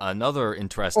 That's another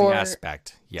interesting Or-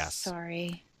 aspect. Yes.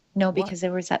 Sorry. No, because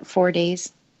there was that 4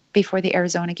 days before the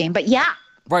Arizona game. But yeah.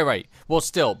 Right. Well,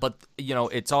 still, but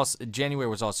it's also January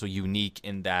was also unique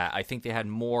in that I think they had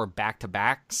more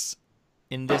back-to-backs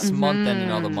in this month than in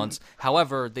other months.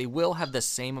 However, they will have the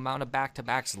same amount of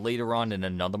back-to-backs later on in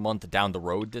another month down the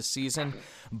road this season.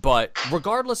 But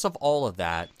regardless of all of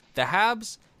that, the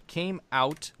Habs came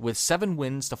out with 7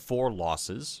 wins to 4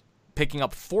 losses, picking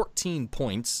up 14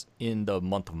 points in the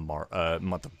month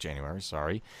of January.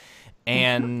 Sorry,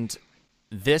 and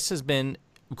this has been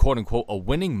quote unquote a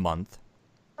winning month.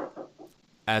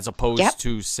 As opposed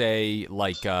to, say,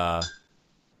 like,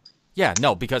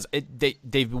 because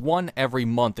they've won every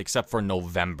month except for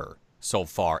November so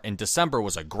far. And December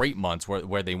was a great month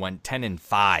where they went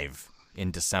 10-5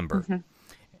 in December.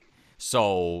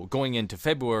 So going into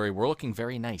February, we're looking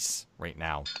very nice right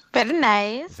now. Very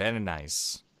nice. Very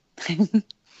nice.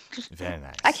 Very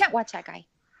nice. I can't watch that guy.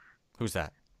 Who's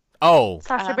that? Oh,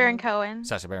 Sacha Baron Cohen.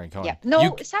 Sacha Baron Cohen. Yeah. No,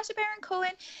 You- Sacha Baron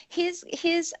Cohen, his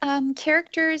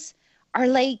characters are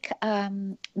like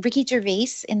Ricky Gervais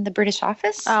in The British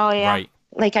Office. Oh, yeah. Right.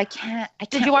 Like I can't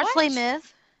Did you watch Les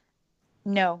Mis?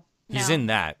 No. He's No. in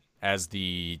that as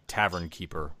the tavern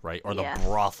keeper, right? Or the Yes.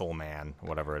 brothel man,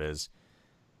 whatever it is.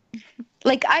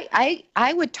 Like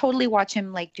I would totally watch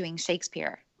him like doing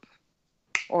Shakespeare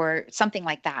or something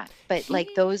like that. But like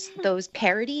those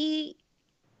parody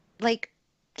like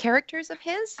characters of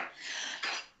his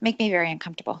make me very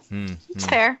uncomfortable. It's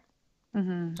fair.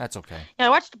 Hmm. That's okay. Yeah, I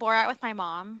watched Borat with my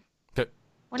mom Good.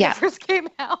 when Yeah. it first came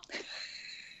out.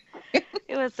 It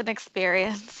was an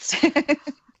experience.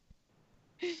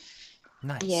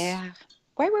 Nice. Yeah.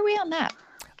 Why were we on that?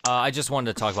 I just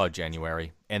wanted to talk about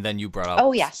January, and then you brought up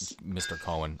Oh, yes. Mr.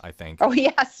 Cohen, I think. Oh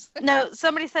yes. No,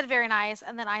 somebody said very nice,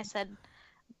 and then I said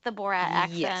the Borat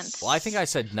accent. Yes. Well, I think I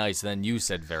said nice, then you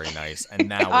said very nice, and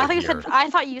now Oh, we're here. I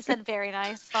thought you said very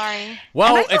nice. Sorry.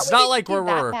 Well, And I thought it's we not didn't like do where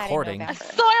that we're bad in recording. I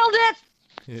November. soiled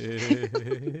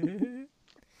it.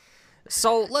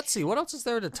 So let's see, what else is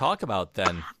there to talk about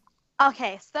then?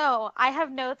 Okay, so I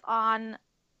have notes on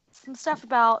some stuff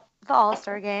about the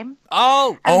All-Star game.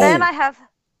 Oh, And then I have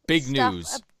big stuff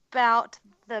news. about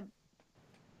the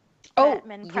Oh,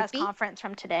 Batman press Yuppie? conference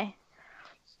from today.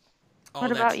 Oh,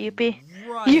 What about that's Yuppie?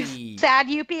 Right. You sad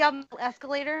Yuppie on the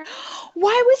escalator?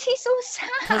 Why was he so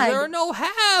Because there are sad? no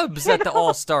Habs at the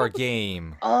All-Star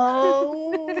game.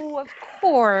 Oh, of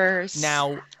course.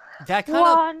 Now, that kind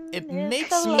One of, it is makes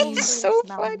the me, loneliest so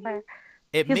funny. number.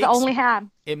 it He's makes, the only Hab.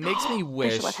 it makes me They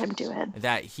wish should let him do it.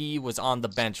 that he was on the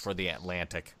bench for the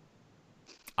Atlantic.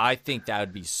 I think that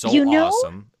would be so You know?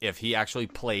 awesome if he actually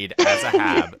played as a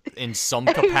Hab in some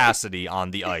capacity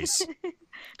on the ice.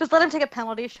 Just let him take a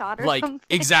penalty shot or Like, something.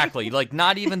 exactly. Like,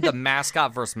 not even the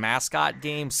mascot versus mascot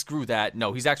game. Screw that.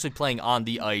 No, he's actually playing on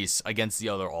the ice against the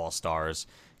other All-Stars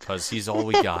because he's all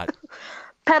we got.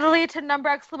 Penalty to number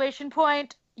exclamation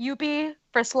point. Yuppie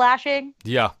for slashing.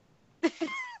 Yeah.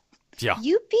 Yeah.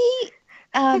 Yuppie,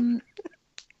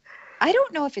 I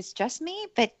don't know if it's just me,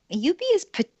 but Yuppie is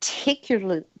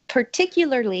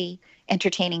particularly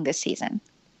entertaining this season.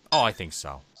 Oh, I think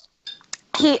so.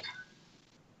 He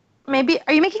maybe.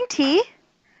 Are you making tea?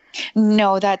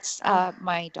 No, that's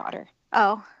my daughter.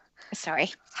 Oh,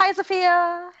 Sorry. hi,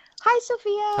 Sophia. Hi,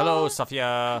 Sophia. Hello,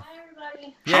 Sophia. Hi,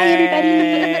 everybody.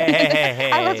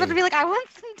 Yay! I was about to be like, I want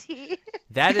some tea.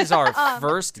 That is our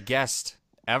first guest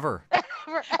ever.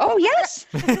 Oh, yes.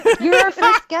 You're our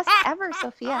first guest ever,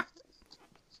 Sophia.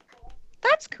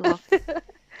 That's cool.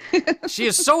 She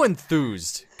is so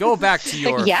enthused. Go back to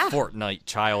your Yeah. Fortnite,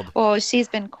 child. Oh, she's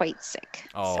been quite sick.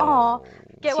 Oh. Aw.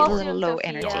 Get She's well a little soon, low Sophia.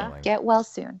 energy. Darling. Get well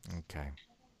soon. Okay.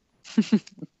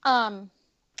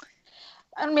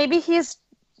 And maybe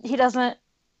he doesn't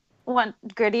want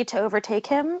Gritty to overtake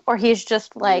him, or he's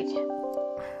just like,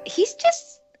 He's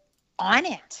just on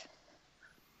it.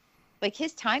 Like,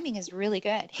 his timing is really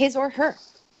good. His or her.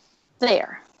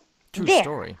 there. True There.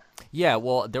 story. Yeah,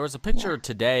 well, there was a picture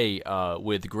today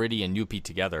with Gritty and Yuppie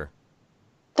together.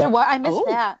 There. What? I missed Oh.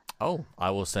 that. Oh, I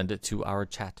will send it to our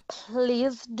chat.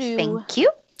 Please do. Thank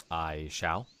you. I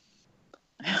shall.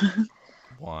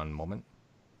 One moment.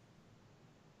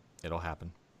 It'll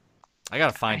happen. I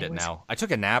gotta find it now. I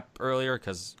took a nap earlier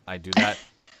because I do that.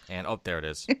 And, oh, there it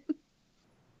is.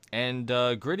 And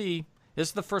Gritty, this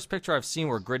is the first picture I've seen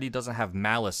where Gritty doesn't have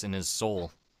malice in his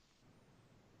soul.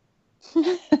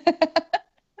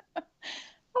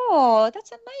 Oh,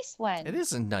 that's a nice one. It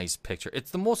is a nice picture.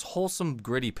 It's the most wholesome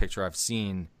Gritty picture I've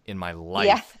seen in my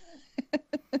life.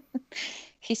 Yeah.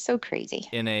 He's so crazy.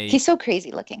 In He's so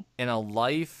crazy looking. in a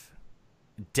life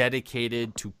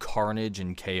dedicated to carnage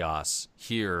and chaos,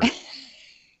 here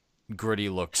Gritty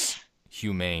looks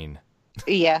humane.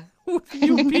 Yeah.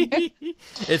 Yuppie.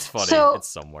 It's funny. So- It's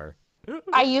somewhere.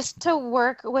 I used to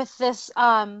work with this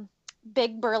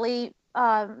big burly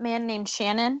man named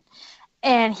Shannon,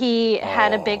 and he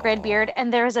had a big red beard.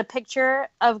 And there's a picture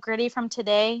of Gritty from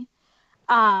today.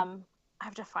 I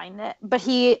have to find it, but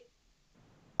he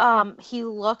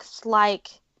looks like,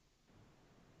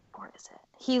 where is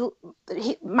it?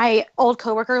 He my old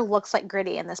coworker looks like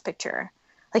Gritty in this picture.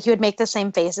 Like, he would make the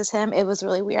same face as him. It was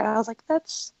really weird. I was like,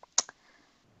 that's.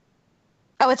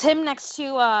 Oh, it's him next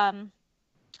to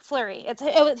Flurry. He had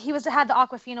the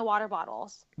Aquafina water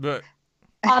bottles But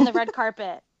on the red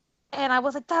carpet, and I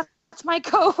was like, that's my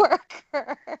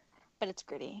coworker, but it's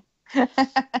Gritty.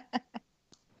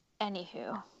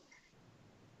 Anywho.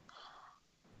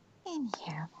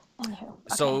 Okay.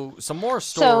 so some more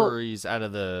stories out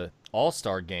of the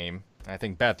All-Star game. I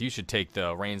think, Beth, you should take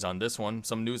the reins on this one.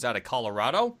 Some news out of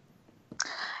Colorado.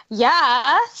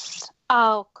 Yes.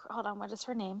 Oh, hold on. What is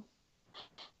her name?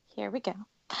 Here we go.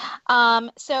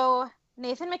 So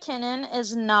Nathan McKinnon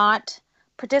is not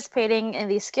participating in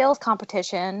the skills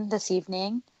competition this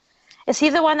evening. Is he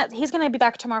the one that he's going to be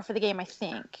back tomorrow for the game? I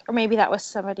think, or maybe that was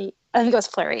somebody. I think it was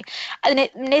Flurry. And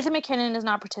Nathan McKinnon is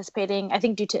not participating. I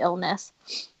think due to illness.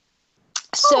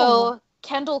 So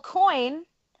Kendall Coyne,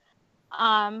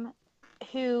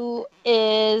 who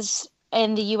is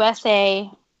in the USA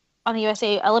on the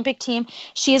USA Olympic team,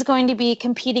 she is going to be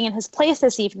competing in his place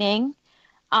this evening.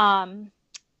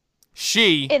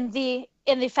 She In the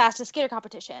fastest skater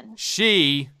competition.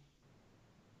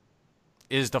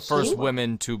 is the first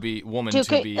woman to be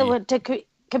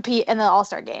Compete in the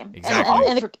All-Star game. Exactly.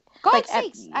 And the- God's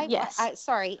like, sakes. yes.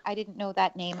 Sorry, I didn't know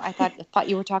that name. I thought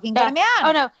you were talking about a man.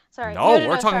 Oh no, sorry. No,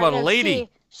 we're talking about a no, lady.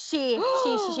 She.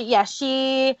 Yeah,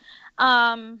 she.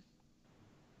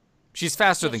 She's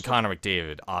faster than Connor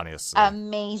McDavid, honestly.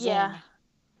 Amazing. Yeah.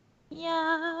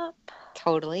 Yep.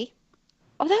 Totally.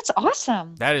 Oh, that's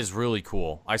awesome. That is really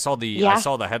cool. I saw the Yeah.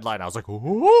 headline. I was like,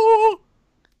 "Ooh!"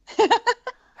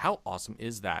 How awesome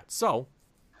is that? So,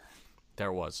 there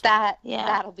it was.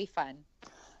 That'll be fun.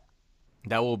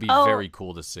 That will be Oh. very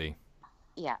cool to see.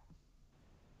 Yeah.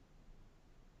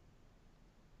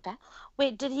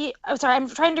 Wait, did he? I'm sorry. I'm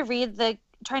trying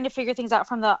to figure things out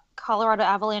from the Colorado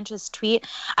Avalanche's tweet.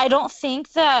 I don't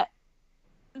think that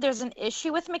there's an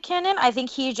issue with McKinnon. I think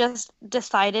he just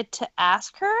decided to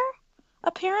ask her,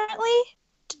 apparently,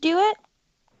 to do it.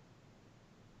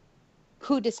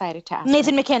 Who decided to ask?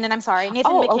 Nathan McKinnon. I'm sorry,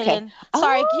 Nathan Oh, McKinnon. okay.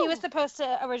 Sorry, Oh. he was supposed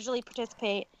to originally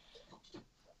participate.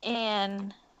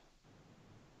 And,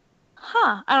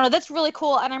 I don't know. That's really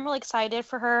cool, and I'm really excited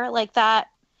for her. Like that.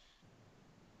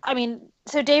 I mean,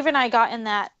 so Dave and I got in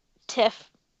that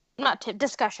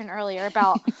discussion earlier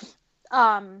about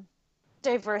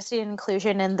diversity and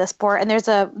inclusion in the sport, and there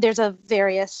are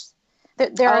various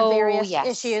yes.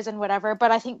 issues and whatever.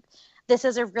 But I think this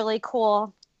is a really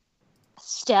cool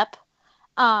step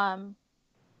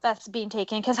that's being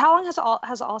taken. Because how long has the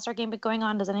All-Star game been going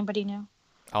on? Does anybody know?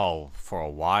 Oh, for a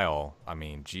while. I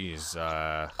mean, geez.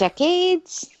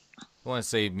 Decades. I want to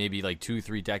say maybe like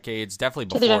 2-3 decades. Definitely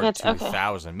 2-3 before decades, okay.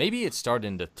 2000. Maybe it started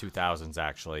in the 2000s,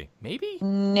 actually. Maybe?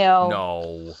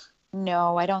 No,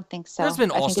 No. I don't think so. There's been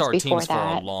I think it's all-star before teams for a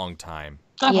that. long time.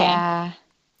 Okay. Yeah.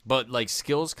 But like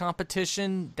skills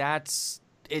competition,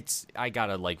 I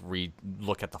gotta like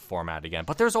look at the format again.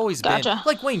 But there's always been, Gotcha.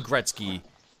 like Wayne Gretzky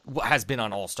has been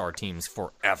on all-star teams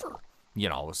forever.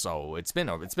 So it's been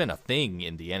a thing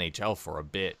in the NHL for a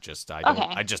bit.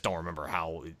 I just don't remember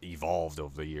how it evolved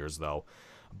over the years though.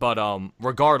 But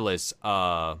regardless,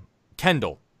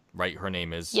 Kendall, right? Her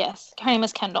name is Yes. Her name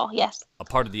is Kendall. Yes. a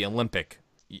part of the Olympic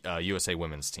USA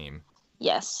women's team.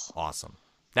 Yes. Awesome.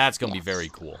 That's gonna be very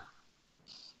cool.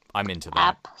 I'm into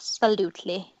that.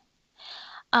 Absolutely.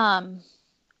 And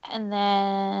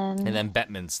then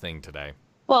Bettman's thing today.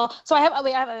 well, so I have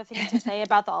other things to say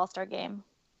about the All-Star game.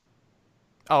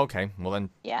 Oh, okay. Well then,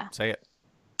 Yeah. say it.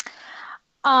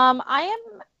 I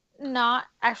am not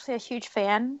actually a huge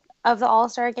fan of the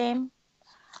All-Star game.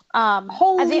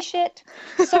 Holy shit.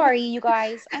 Sorry, you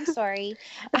guys. I'm sorry.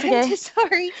 It's I'm okay. just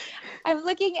sorry. I'm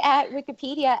looking at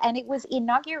Wikipedia and it was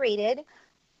inaugurated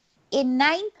in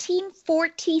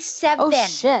 1947. Oh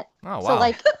shit. Oh wow. So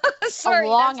like Sorry, a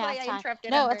long that's why ass I time.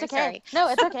 interrupted. No, I'm it's very okay. No,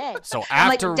 it's okay. So I'm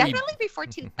like, after we, definitely before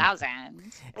 2000.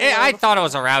 I thought it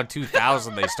was around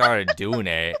 2000 they started doing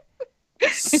it.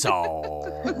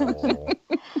 So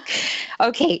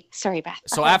Okay, sorry, Beth.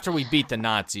 after we beat the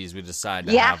Nazis, we decided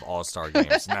to Yeah. have all-star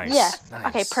games. Nice. Yes. Nice.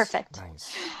 Okay, perfect.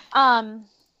 Nice.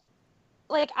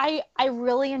 Like I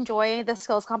really enjoy the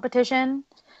skills competition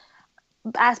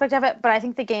aspect of it, but I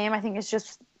think the game is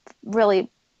just really,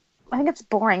 I think it's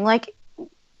boring. Like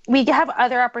we have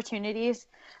other opportunities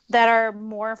that are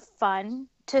more fun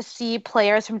to see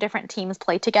players from different teams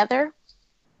play together.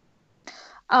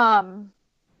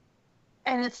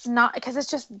 And it's not because it's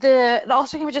just the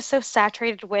All-Star game is just so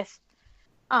saturated with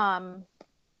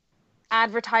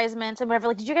advertisements and whatever.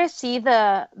 Like, did you guys see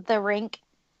the rink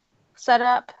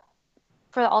setup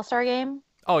for the All-Star game?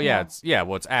 Oh yeah, it's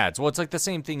ads. Well, it's like the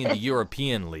same thing in the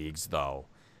European leagues, though.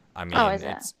 I mean, Is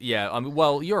it?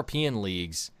 European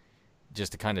leagues.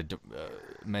 Just to kind of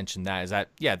mention that is that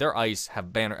their ice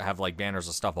have like banners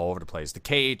of stuff all over the place. The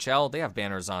KHL, they have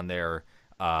banners on their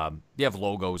they have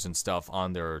logos and stuff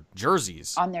on their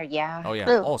jerseys. On there, yeah. Oh yeah,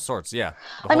 Ugh. all sorts. Yeah.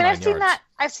 I mean, I've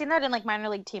seen that in like minor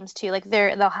league teams too. Like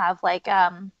they'll have like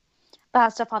they'll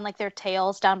have stuff on like their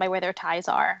tails down by where their ties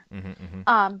are.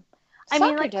 I Soccer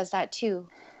mean, like does that too.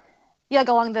 like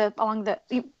on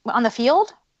the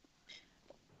field.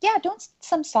 Yeah, don't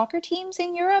some soccer teams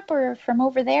in Europe or from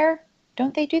over there,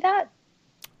 don't they do that?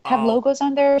 Have logos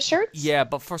on their shirts? Yeah,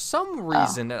 but for some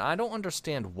reason, and I don't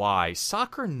understand why,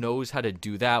 soccer knows how to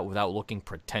do that without looking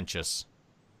pretentious.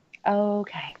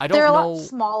 Okay. I don't They're a know. lot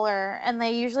smaller, and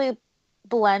they usually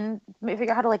figure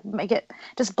out how to like make it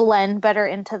just blend better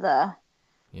into the.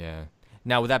 Yeah.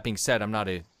 Now, with that being said, I'm not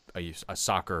a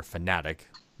soccer fanatic,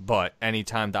 but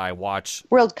anytime that I watch,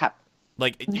 World Cup.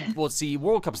 like, well, see,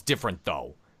 World Cup's different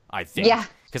though. I think. Yeah.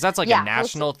 Because that's like Yeah, a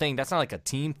national thing. That's not like a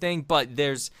team thing. But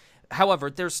however,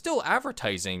 there's still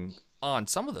advertising on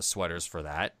some of the sweaters for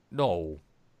that. No.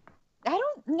 I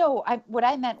don't know. What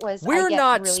I meant was We're I get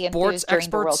not really sports enthused during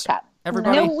the World experts, Cup.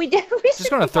 everybody. No, we did. Just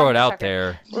gonna throw it out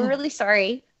there. We're really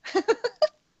sorry.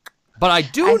 But I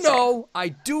do I'm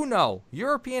sorry. know,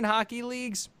 European hockey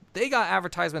leagues, they got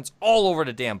advertisements all over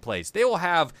the damn place. They will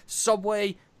have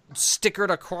Subway stickered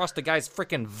across the guy's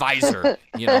freaking visor.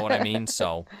 You know what I mean?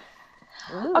 So.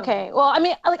 Ooh. Okay, well, I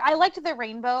mean, like I liked the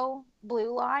rainbow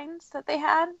blue lines that they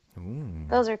had. Ooh.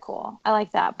 Those are cool. I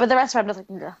like that. But the rest of them, I'm just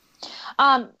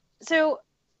like, so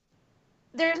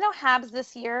there's no Habs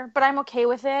this year, but I'm okay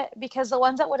with it because the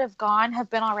ones that would have gone have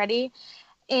been already,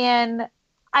 and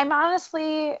I'm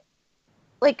honestly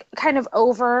like kind of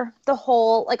over the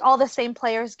whole like all the same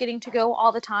players getting to go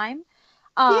all the time.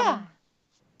 Yeah.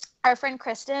 Our friend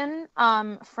Kristen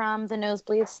from the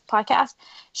Nosebleeds podcast,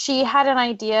 she had an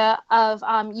idea of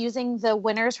using the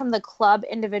winners from the club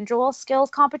individual skills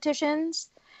competitions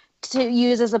to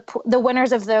use as the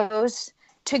winners of those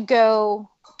to go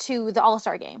to the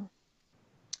All-Star game,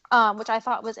 which I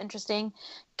thought was interesting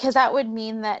because that would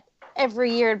mean that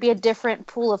every year it'd be a different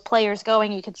pool of players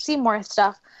going. You could see more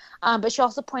stuff. But she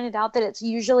also pointed out that it's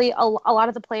usually a lot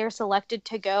of the players selected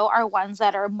to go are ones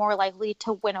that are more likely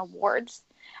to win awards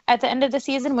at the end of the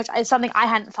season, which is something I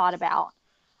hadn't thought about.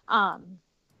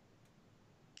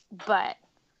 But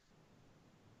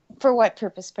For what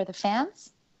purpose? For the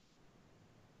fans?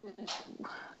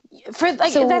 for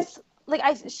like So- that's like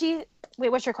wait,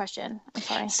 what's your question? I'm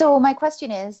sorry. So my question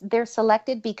is, they're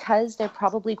selected because they're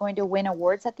probably going to win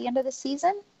awards at the end of the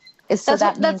season? So That's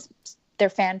that what- means they're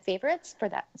fan favorites for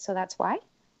that. So that's why?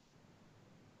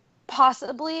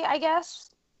 possibly, I guess.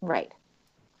 Right.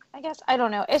 I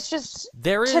don't know. It's just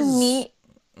There is. to me.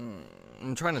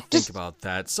 I'm trying to think about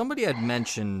that. Somebody had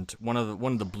mentioned one of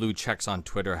the blue checks on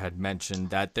Twitter had mentioned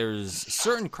that there's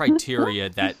certain criteria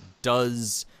that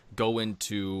does go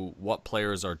into what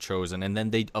players are chosen, and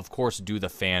then they of course do the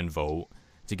fan vote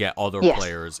to get other Yes.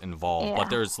 players involved. Yeah. But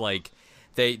there's like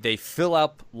they fill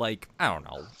up like, I don't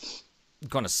know. I'm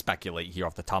going to speculate here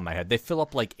off the top of my head. They fill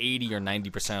up like 80 or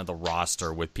 90% of the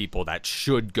roster with people that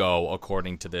should go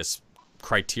according to this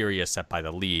criteria set by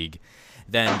the league.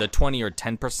 Then the 20 or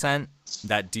 10%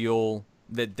 that deal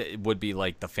that would be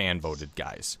like the fan voted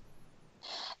guys.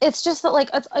 It's just that, like,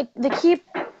 it's like they keep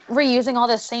reusing all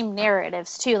the same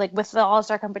narratives too, like with the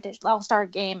All-Star competition, All-Star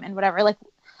game, and whatever. Like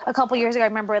a couple years ago, I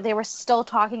remember they were still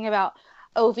talking about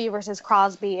Ovi versus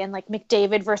Crosby and like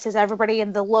McDavid versus everybody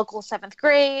in the local 7th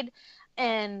grade,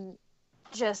 and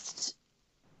just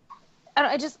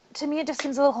to me, it just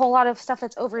seems a whole lot of stuff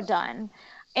that's overdone,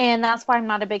 and that's why I'm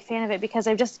not a big fan of it, because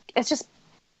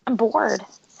I'm bored.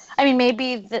 I mean,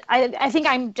 maybe I think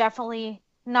I'm definitely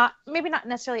not, maybe not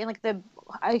necessarily in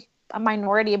like a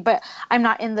minority, but I'm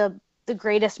not in the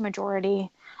greatest majority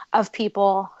of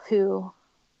people who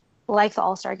like the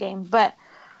All-Star game. But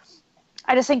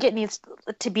I just think it needs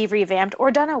to be revamped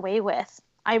or done away with.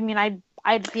 I mean,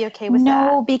 I'd be okay with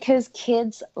that. No, because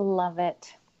kids love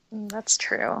it. That's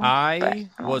true. I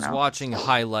don't was know. watching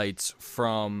highlights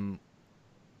from,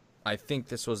 I think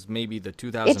this was maybe the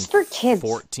It's for kids.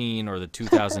 2014 or the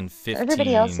 2015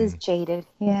 Everybody else is jaded.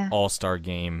 Yeah. All-Star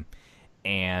game,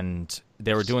 and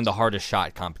they were doing the hardest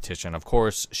shot competition. Of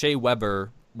course, Shea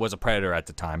Weber was a Predator at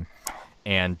the time,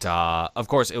 and of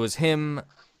course it was him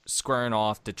squaring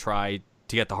off to try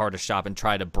to get the hardest shot and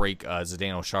try to break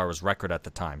Zdeno Chara's record at the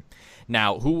time.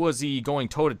 Now, who was he going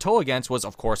toe-to-toe against was,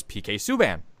 of course, PK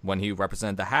Subban when he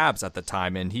represented the Habs at the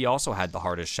time, and he also had the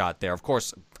hardest shot there. Of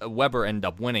course, Weber ended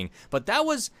up winning, but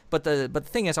the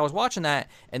thing is, I was watching that,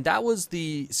 and that was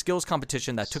the skills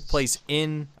competition that took place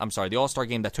the All-Star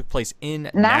game that took place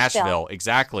in Nashville,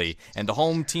 exactly. And the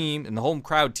home team and the home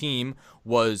crowd team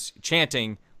was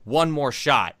chanting "one more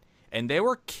shot," and they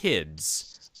were kids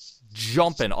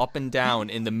jumping up and down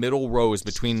in the middle rows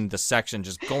between the section,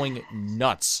 just going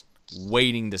nuts,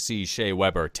 waiting to see Shea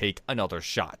Weber take another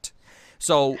shot.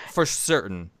 So, for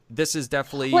certain, this is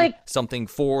definitely something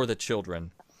for the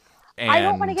children. And I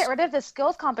don't want to get rid of the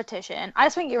skills competition. I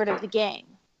just want to get rid of the game.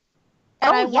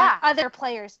 And I want other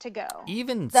players to go.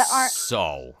 Even that aren't-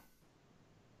 so,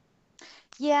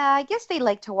 Yeah, I guess they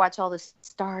like to watch all the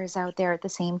stars out there at the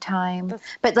same time.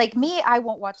 But like me, I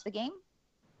won't watch the game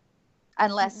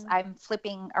unless I'm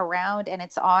flipping around and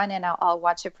it's on, and I'll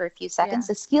watch it for a few seconds.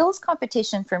 Yeah. The skills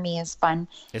competition for me is fun.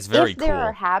 it's very if cool. there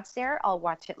are Habs there, I'll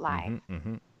watch it live.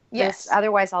 Mhm. Yes.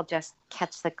 Otherwise, I'll just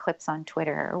catch the clips on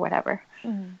Twitter or whatever.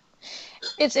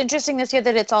 It's interesting this year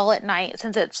that it's all at night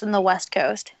since it's in the West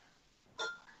Coast.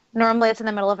 Normally it's in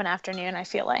the middle of an afternoon, I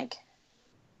feel like.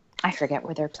 I forget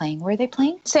where they're playing. Where are they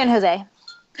playing? San Jose.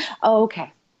 Oh,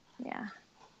 okay. Yeah.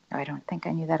 No, I don't think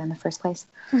I knew that in the first place.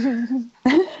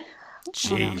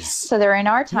 Jeez. So they're in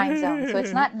our time zone. So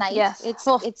it's not night. Yes. It's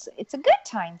Well, it's a good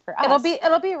time for us.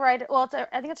 It'll be right. Well,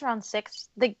 I think it's around 6.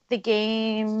 The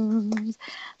games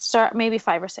start maybe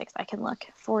 5 or 6. I can look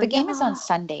for The game is on you.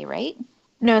 Sunday, right?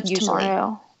 No, it's usually.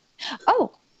 tomorrow.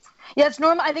 Oh, Yeah, it's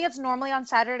normal. I think it's normally on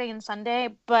Saturday and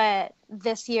Sunday, but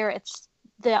this year it's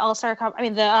the All-Star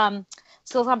the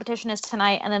skills competition is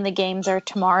tonight, and then the games are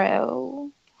tomorrow.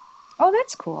 oh,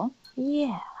 that's cool.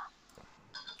 Yeah.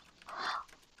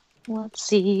 Let's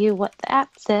see what the app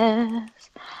says.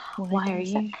 Why are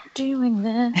you doing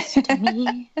this to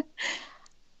me?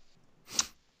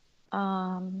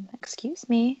 Excuse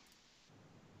me.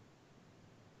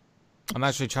 I'm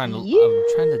actually trying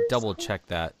to double check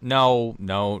that. No.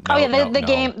 Oh yeah, the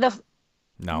game.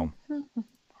 No.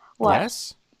 What?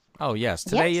 Yes. Oh yes.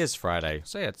 Today Yes. is Friday.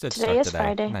 So yeah, it's Today is today.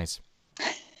 Friday. Nice.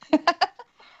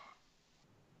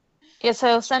 Yeah,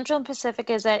 so Central and Pacific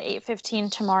is at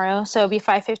 8:15 tomorrow, so it'll be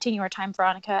 5:15 your time,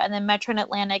 Veronica, and then Metro and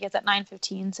Atlantic is at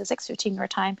 9:15, so 6:15 your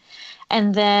time,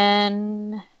 and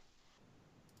then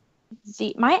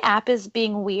my app is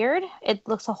being weird. It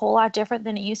looks a whole lot different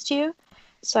than it used to,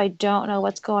 so I don't know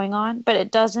what's going on, but it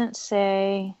doesn't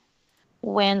say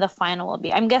when the final will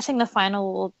be. I'm guessing the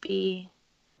final will be.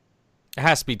 It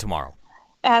has to be tomorrow.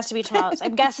 It has to be tomorrow. So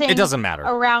I'm guessing It doesn't matter.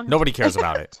 around Nobody cares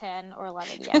about it. 10 or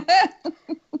 11. Yeah.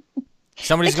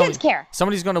 Somebody's The going. kids care.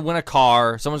 Somebody's going to win a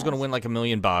car. Someone's going to win like $1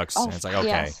 million. And it's like, okay.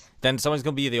 yes. Then someone's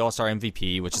going to be the All-Star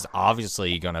MVP, which is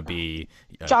obviously going to be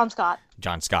John Scott.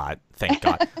 John Scott. Thank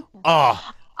God. Oh,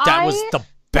 that was the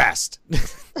best.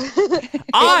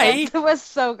 It was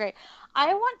so great.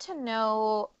 I want to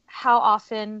know how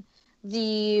often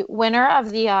the winner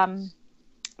of the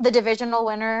divisional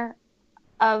winner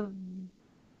of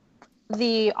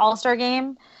the All-Star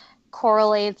game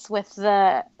correlates with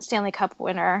the Stanley Cup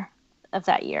winner of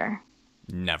that year.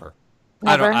 Never.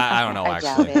 Never? I don't know, I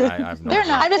doubt actually. it. I have no They're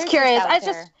idea. not. I'm just They're curious. out I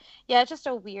there. just, yeah, it's just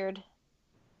a weird,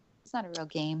 It's not a real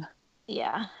game.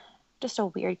 yeah, just a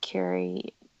weird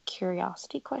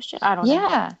curiosity question. I don't know.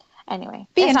 Yeah. Anyway,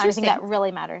 Be it's not anything interesting. that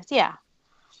really matters. Yeah.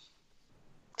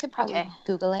 Could probably Okay.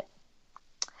 Google it.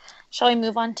 Shall we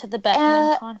move on to the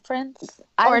Bettman Uh, conference?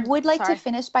 I Or- would like sorry. to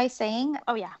finish by saying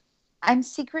Oh yeah. I'm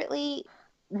secretly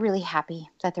really happy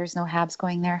that there's no Habs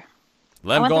going there.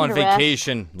 Let him want go them on to rest.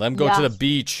 vacation. Let him go Yeah. to the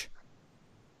beach.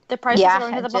 The prices Yeah, are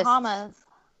going to the and just- Bahamas.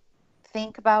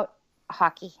 Think about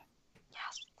hockey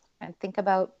Yes. and think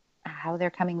about how they're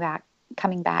coming back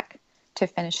to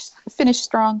finish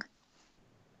strong.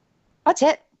 That's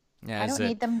it. Yeah, I that's don't it.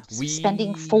 need them We-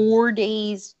 spending 4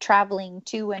 days traveling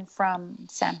to and from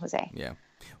San Jose. Yeah.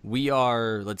 We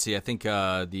are, let's see, I think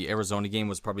the Arizona game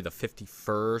was probably the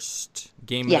 51st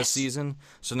game of the Yes. season.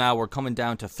 So now we're coming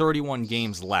down to 31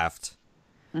 games left.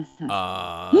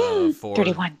 For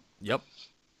 31. Yep.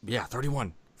 Yeah,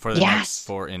 31 for the Yes.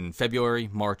 next in February,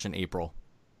 March, and April.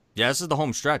 Yeah, this is the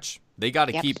home stretch. They got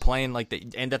to Yep. keep playing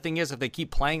and the thing is, if they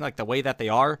keep playing like the way that they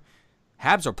are,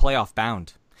 Habs are playoff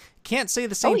bound. Can't say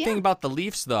the same Oh, yeah. thing about the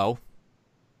Leafs though.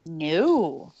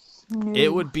 No.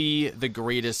 It would be the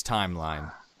greatest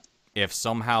timeline if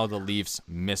somehow the Leafs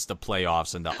miss the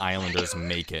playoffs and the Islanders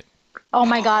make it. Oh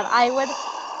my God, I would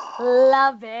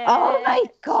love it. Oh my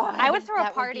god. I would throw a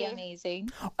That party. Would be amazing.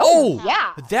 Oh,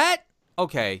 Yeah. that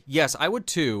okay. Yes, I would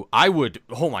too. I would.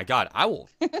 Oh my God, I will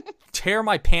tear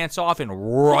my pants off and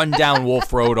run down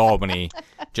Wolf Road, Albany,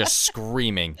 just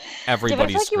screaming. Do you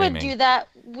Everybody's feel like you screaming. would do that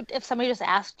if somebody just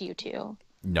asked you to?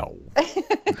 No.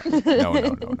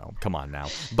 No. Come on now.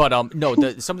 But no,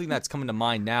 something that's coming to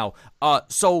mind now.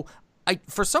 So I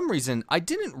for some reason I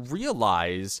didn't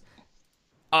realize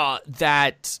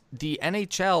that the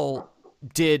NHL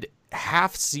did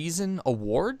half season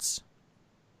awards.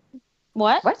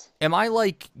 What? What? Am I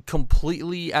like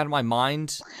completely out of my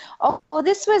mind? Oh,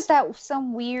 this was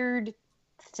some weird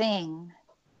thing.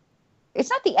 It's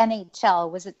not the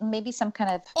NHL. Was it maybe some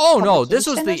kind of? Oh no, this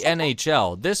was publication the or something?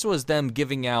 NHL. This was them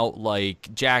giving out like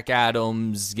Jack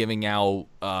Adams giving out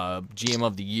GM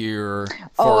of the year.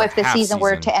 Oh, for if the half season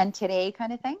were to end today,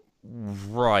 kind of thing.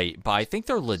 Right, but I think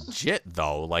they're legit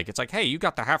though. Like it's like, hey, you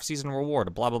got the half season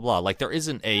reward, blah blah blah. Like there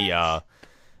isn't a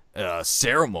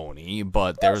ceremony,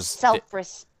 but there's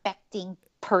Self-respecting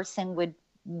person would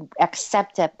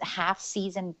accept a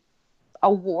half-season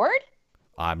award.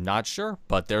 I'm not sure,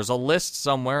 but there's a list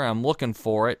somewhere. I'm looking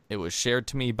for it. It was shared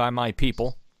to me by my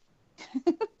people.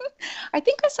 I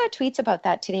think I saw tweets about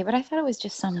that today, but I thought it was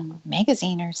just some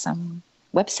magazine or some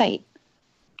website.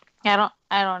 I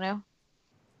don't know.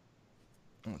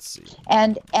 Let's see.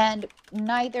 And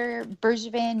neither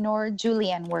Bergevin nor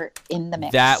Julian were in the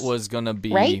mix. That was gonna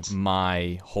be Right?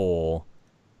 my whole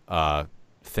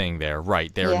thing there.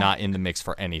 Right, they're Yeah. not in the mix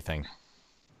for anything.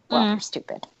 well, they're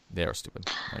stupid. They're stupid.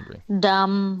 I agree.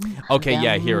 Dumb. Okay,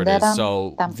 yeah, here it is. Dum,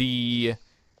 So dum. the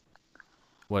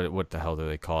what the hell do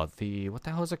they call it? What the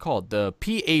hell is it called? The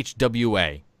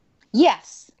PHWA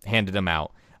Yes. handed them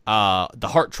out. The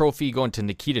Hart Trophy going to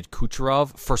Nikita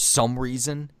Kucherov for some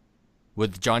reason,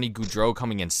 with Johnny Gaudreau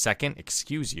coming in second.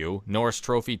 Excuse you. Norris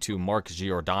Trophy to Mark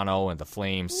Giordano and the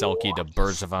Flames. Selke to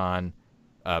Bergeron.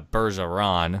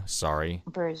 Sorry.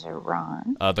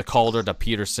 Bergeron. The Calder to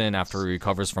Peterson after he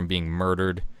recovers from being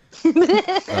murdered.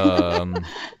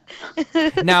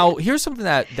 Now, here's something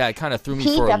that kind of threw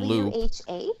me for a loop.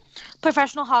 PWHA?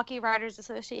 Professional Hockey Writers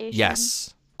Association.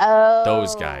 Yes, Oh.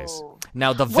 those guys.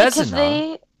 Now, the What, 'cause Vezina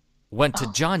they... went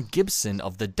to John Gibson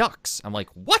of the Ducks. I'm like,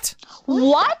 what?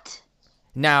 What?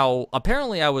 Now,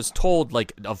 apparently I was told,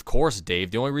 like, of course,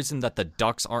 Dave, the only reason that the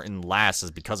Ducks aren't in last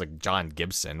is because of John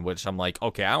Gibson, which I'm like,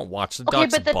 okay, I don't watch the Okay,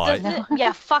 Ducks, but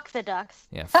yeah, fuck the Ducks.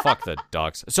 yeah, fuck the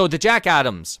Ducks. So the Jack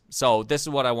Adams. So this is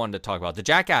what I wanted to talk about. The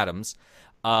Jack Adams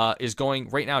is going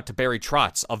right now to Barry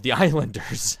Trotz of the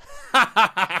Islanders,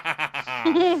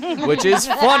 which is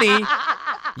funny.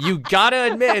 You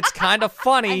gotta admit, it's kind of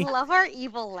funny. I love our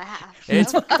evil laugh.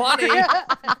 It's funny.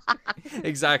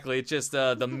 Exactly. It's just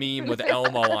the meme with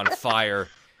Elmo on fire.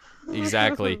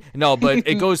 Exactly. No, but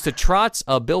it goes to Trotz,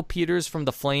 Bill Peters from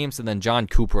the Flames, and then John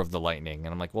Cooper of the Lightning.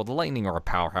 And I'm like, well, the Lightning are a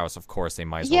powerhouse. Of course, they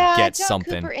might as well Yeah, get John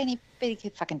something. Cooper, anybody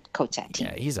could fucking coach that team.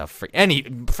 Yeah, he's a freak. And he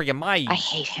freaking I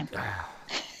hate him.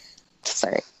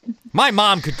 Sorry. my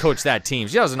mom could coach that team.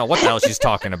 She doesn't know what the hell she's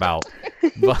talking about.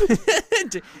 But,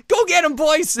 go get him,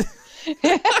 boys.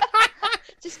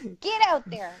 Just get out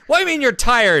there. What do you mean you're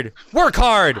tired? Work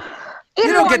hard. You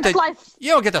don't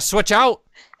get to switch out.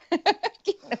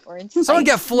 Someone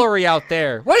get Fleury out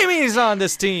there. What do you mean he's on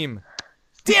this team?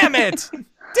 Damn it,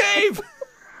 Dave.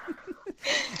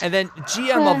 And then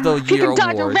GM of the Year You can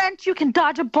dodge a award. wrench, you can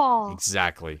dodge a ball.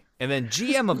 Exactly. And then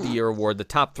GM of the Year award. The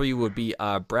top three would be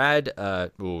Brad.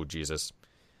 Jesus.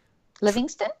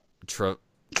 Livingston?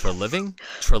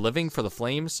 Treliving for the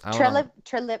Flames. I don't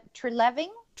know.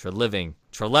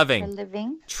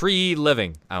 Treliving? Tree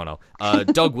living. I don't know.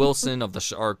 Doug Wilson of the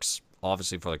Sharks,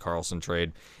 obviously for the Carlson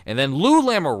trade, and then Lou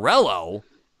Lamoriello.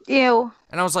 Ew.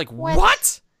 And I was like,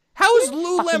 what? How is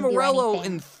Lou fucking do Lamoriello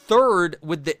anything. in third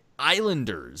with the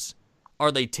Islanders?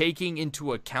 Are they taking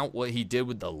into account what he did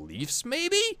with the Leafs,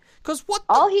 maybe? Because what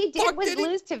the All he fuck did was did he...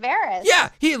 lose Tavares. Yeah,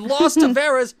 he lost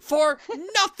Tavares for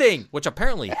nothing, which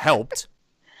apparently helped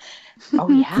Oh,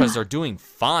 yeah. because they're doing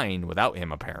fine without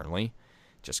him, apparently.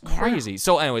 Just crazy.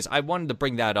 So, anyways, I wanted to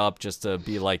bring that up just to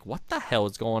be like, what the hell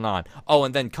is going on? Oh,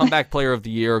 and then comeback player of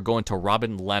the year going to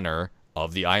Robin Lehner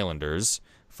of the Islanders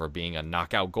for being a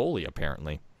knockout goalie,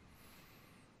 apparently.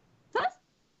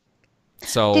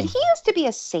 So, Did he used to be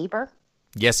a Sabre?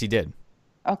 yes, he did.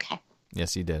 Okay.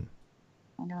 Yes, he did.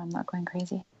 I know I'm not going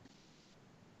crazy.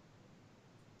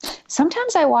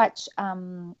 Sometimes I watch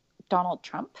Donald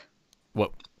Trump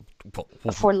What?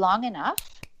 for long enough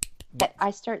that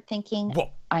I start thinking Whoa.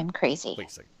 I'm crazy. Wait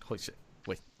a second. Holy shit.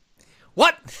 Wait.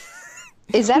 What?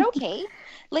 Is that okay?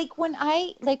 when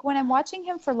I'm watching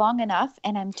him for long enough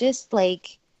and I'm just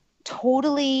like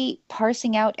totally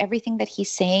parsing out everything that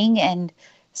he's saying and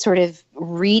sort of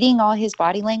reading all his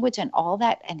body language and all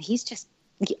that, and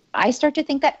I start to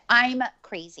think that I'm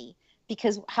crazy,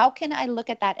 because how can I look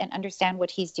at that and understand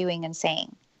what he's doing and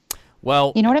saying?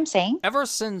 Well, You know what I'm saying? ever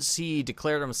since he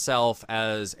declared himself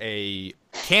as a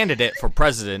candidate for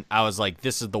president, I was like,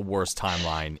 this is the worst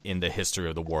timeline in the history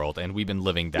of the world, and we've been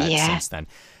living that Yeah. since then.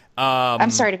 I'm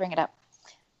sorry to bring it up.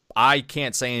 I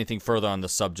can't say anything further on the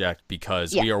subject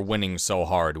because we are winning so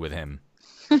hard with him.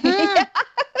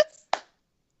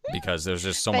 Because there's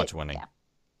just so But, much winning. yeah.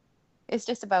 It's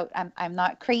just about I'm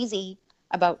not crazy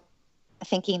about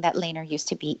thinking that Lehner used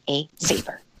to be a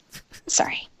Sabre.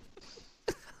 Sorry.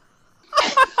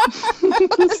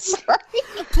 Sorry.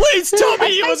 Please tell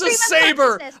me he my was a stream of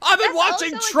Saber. consciousness. I've been That's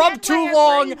watching also, Trump again, why too I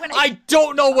long. worry when I I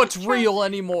don't know what's Trump. real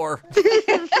anymore.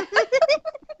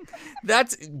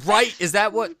 That's right. Is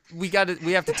that what we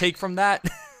have to take from that?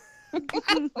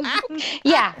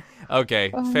 Yeah.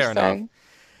 Okay, I'm fair enough. sorry.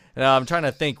 I'm trying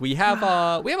to think. We have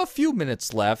a few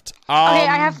minutes left. Okay,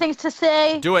 I have things to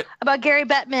say Do it. about Gary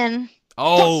Bettman.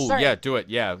 Oh, sorry. yeah, do it.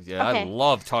 Yeah. I Okay.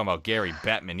 love talking about Gary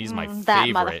Bettman. He's my That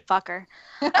favorite. motherfucker.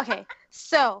 Okay,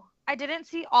 so I didn't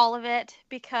see all of it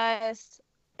because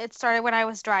it started when I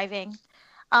was driving.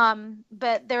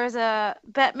 But there was a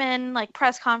Bettman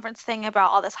press conference thing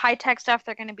about all this high tech stuff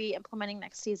they're going to be implementing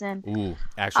next season. Ooh,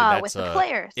 actually, with that's the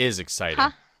players. is exciting.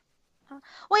 Huh?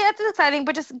 Well, yeah, it's exciting,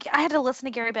 but just I had to listen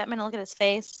to Gary Bettman and look at his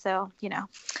face, so you know.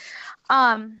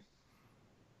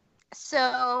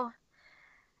 So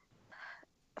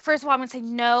first of all, I'm gonna say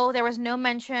no. There was no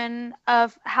mention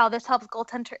of how this helps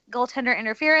goaltender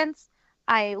interference.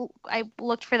 I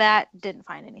looked for that, didn't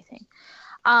find anything.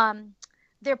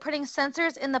 They're putting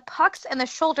sensors in the pucks and the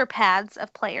shoulder pads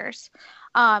of players.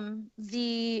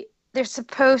 They're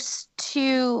supposed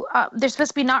to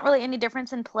be not really any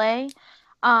difference in play.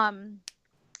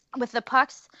 With the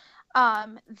pucks,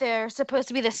 they're supposed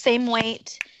to be the same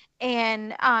weight,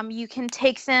 and you can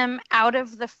take them out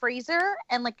of the freezer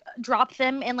and drop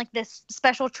them in this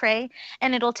special tray,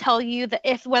 and it'll tell you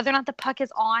whether or not the puck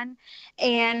is on,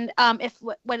 and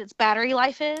what its battery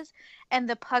life is, and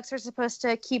the pucks are supposed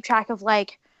to keep track of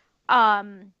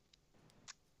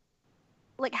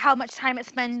how much time it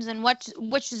spends in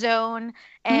which zone,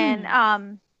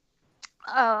 and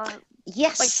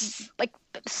Yes. like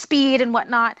speed and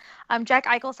whatnot. Jack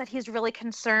Eichel said he's really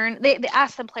concerned. They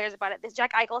asked some players about it.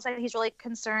 Jack Eichel said he's really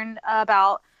concerned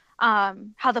about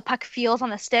how the puck feels on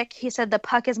the stick. He said the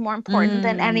puck is more important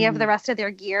than any of the rest of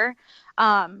their gear,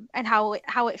 and how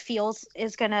it feels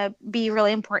is going to be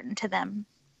really important to them.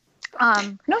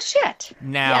 No shit.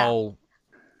 Now,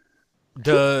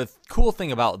 the cool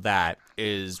thing about that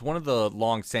is one of the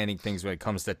long-standing things when it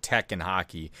comes to tech in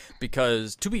hockey,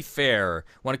 because to be fair,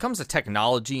 when it comes to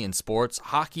technology in sports,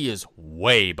 hockey is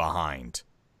way behind,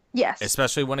 Yes.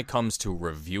 especially when it comes to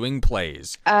reviewing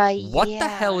plays. What the Yeah.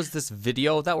 hell is this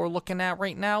video that we're looking at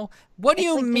right now? What do It's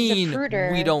you like the mean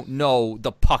Zapruder. we don't know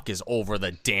the puck is over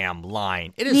the damn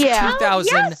line? It is Yeah.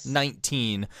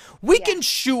 2019. We can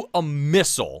shoot a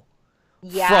missile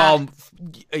Yeah.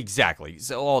 Exactly.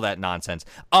 So all that nonsense.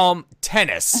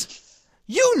 Tennis.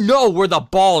 You know where the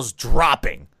ball's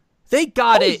dropping. They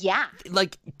got it. Yeah.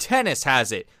 Like tennis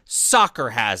has it. Soccer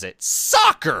has it.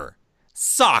 Soccer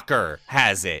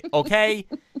has it. Okay?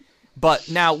 But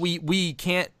now we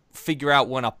can't figure out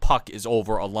when a puck is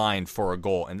over a line for a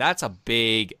goal, and that's a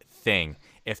big thing.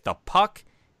 If the puck,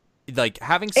 like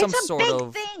having some sort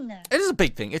of, thing. it is a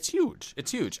big thing. It's huge.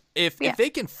 If they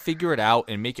can figure it out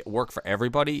and make it work for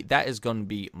everybody, that is going to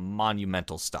be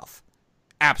monumental stuff.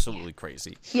 Absolutely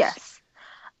crazy. Yes.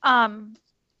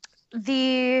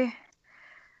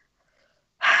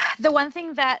 The one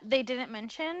thing that they didn't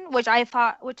mention, which I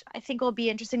think will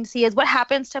be interesting to see, is what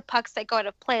happens to pucks that go out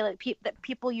of play, like that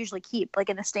people usually keep, like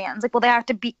in the stands. Like, will they have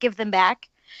to give them back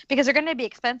because they're going to be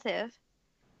expensive?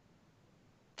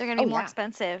 They're going to be more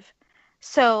expensive.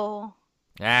 So,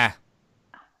 I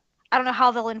don't know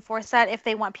how they'll enforce that if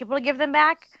they want people to give them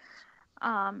back.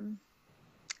 And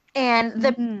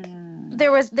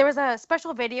there was a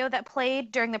special video that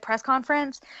played during the press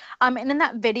conference, and in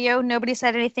that video, nobody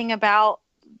said anything about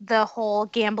the whole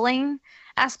gambling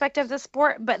aspect of the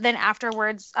sport. But then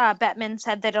afterwards, Bettman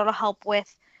said that it'll help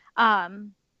with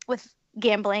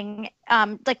gambling,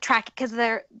 like track, because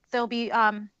there'll be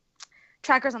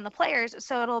trackers on the players,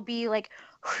 so it'll be like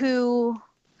who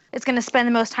is going to spend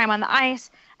the most time on the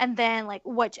ice, and then like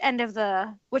which end of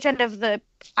the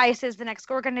ice is the next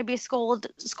score going to be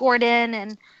scored in,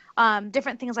 and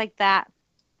different things like that.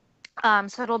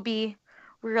 So it'll be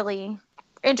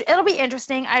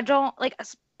interesting. I don't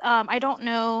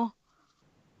know.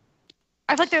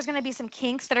 I feel like there's going to be some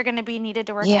kinks that are going to be needed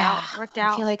to work out.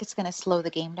 I feel like it's going to slow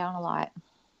the game down a lot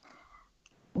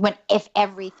if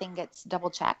everything gets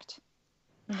double checked.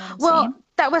 You know what I'm saying?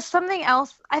 That was something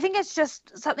else. I think it's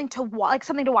just something to watch,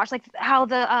 like how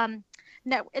the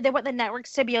they want the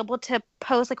networks to be able to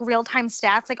post like real-time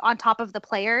stats like on top of the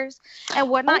players and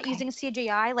whatnot, using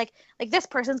CGI. Like this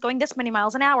person's going this many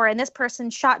miles an hour, and this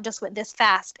person's shot just went this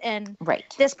fast, and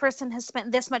this person has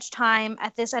spent this much time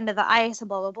at this end of the ice, and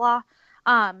blah blah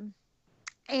blah.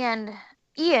 And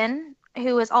Ian,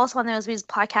 who is also on the Nosebleeds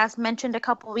podcast, mentioned a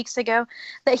couple of weeks ago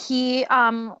that he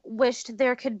wished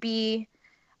there could be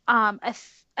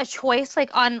a choice like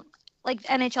on like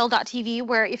NHL.tv,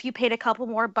 where if you paid a couple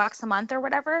more bucks a month or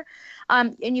whatever,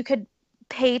 and you could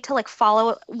pay to like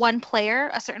follow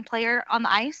a certain player on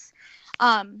the ice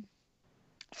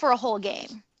for a whole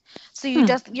game. So you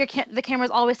the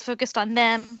camera's always focused on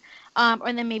them,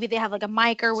 and then maybe they have like a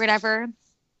mic or whatever.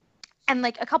 And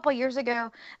like a couple of years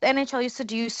ago, the NHL used to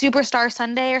do Superstar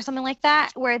Sunday or something like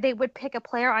that, where they would pick a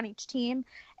player on each team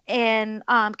and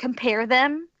compare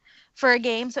them for a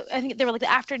game. So I think they were like the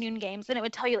afternoon games, and it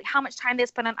would tell you like how much time they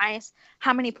spent on ice,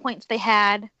 how many points they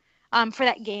had for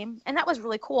that game, and that was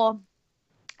really cool.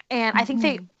 And I think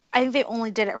they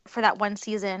only did it for that one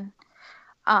season,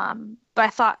 but I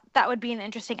thought that would be an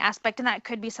interesting aspect, and that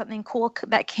could be something cool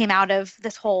that came out of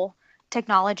this whole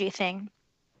technology thing.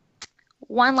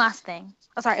 One last thing.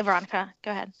 Oh, sorry, Veronica,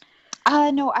 go ahead.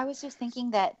 No, I was just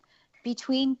thinking that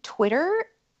between Twitter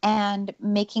and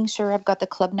making sure I've got the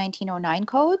Club 1909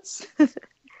 codes,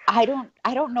 I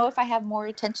don't know if I have more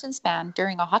attention span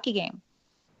during a hockey game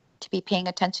to be paying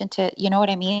attention to, you know what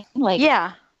I mean? Like,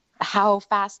 how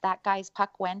fast that guy's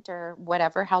puck went or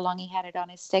whatever, how long he had it on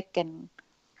his stick. And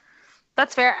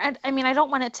that's fair. I mean, I don't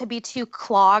want it to be too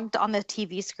clogged on the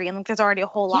TV screen. Like, there's already a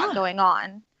whole lot going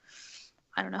on.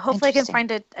 I don't know. Hopefully I can find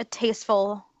a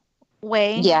tasteful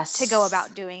way to go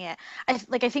about doing it. I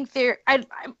think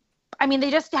I mean,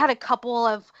 they just had a couple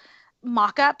of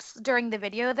mock-ups during the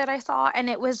video that I saw, and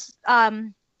it was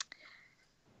kind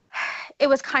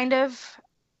of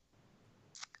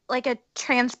like a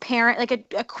transparent,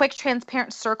 like a quick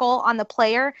transparent circle on the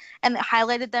player, and it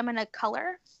highlighted them in a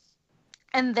color.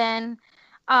 And then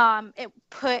it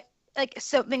put like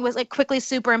something was like quickly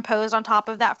superimposed on top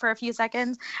of that for a few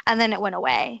seconds, and then it went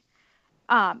away.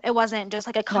 It wasn't just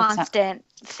like a constant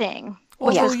thing.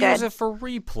 Well, they'll use it for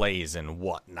replays and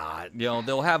whatnot. You know,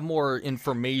 they'll have more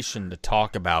information to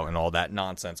talk about and all that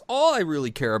nonsense. All I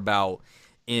really care about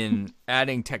in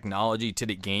adding technology to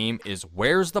the game is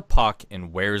where's the puck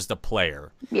and where's the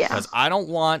player. Yeah. Because I don't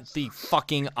want the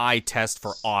fucking eye test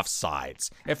for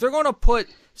offsides. If they're going to put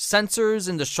sensors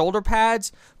in the shoulder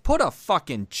pads, put a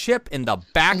fucking chip in the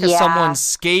back of someone's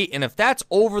skate, and if that's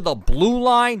over the blue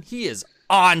line, he is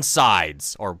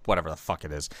onsides or whatever the fuck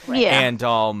it is. Yeah.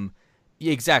 And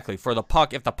exactly, for the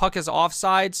puck, if the puck is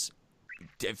offsides,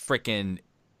 freaking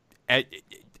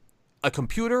a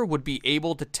computer would be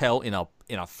able to tell in a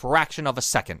fraction of a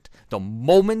second. The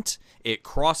moment it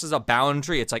crosses a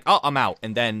boundary, it's like, oh, I'm out,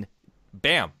 and then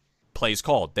bam, plays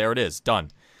called. There it is, done.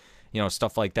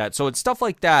 Stuff like that. So it's stuff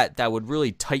like that that would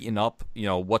really tighten up,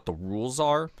 what the rules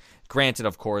are. Granted,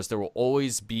 of course, there will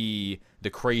always be the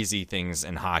crazy things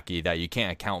in hockey that you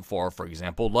can't account for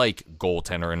example, like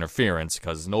goaltender interference,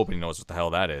 because nobody knows what the hell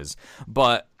that is.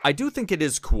 But I do think it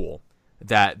is cool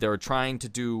that they're trying to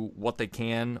do what they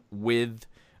can with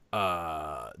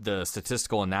the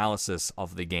statistical analysis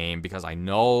of the game, because I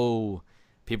know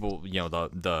people,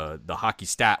 the hockey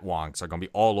stat wonks are going to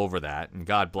be all over that, and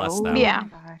God bless them. Yeah.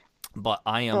 But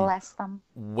I am Bless them.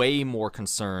 way more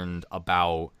concerned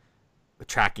about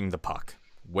tracking the puck.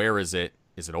 Where is it?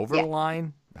 Is it over the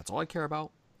line? That's all I care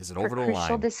about. Is it over the line?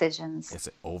 Crucial decisions. Is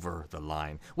it over the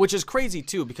line? Which is crazy,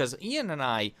 too, because Ian and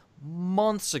I,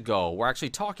 months ago, were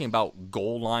actually talking about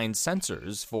goal line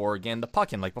sensors for, again, the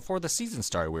puck. And, before the season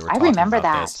started, we were talking remember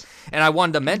about that. this. And I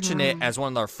wanted to mention it as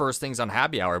one of our first things on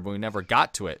Happy Hour, but we never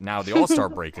got to it. Now the All-Star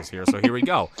break is here, so here we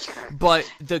go. But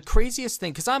the craziest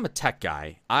thing, because I'm a tech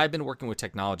guy, I've been working with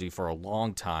technology for a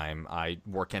long time. I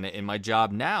work in it in my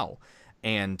job now.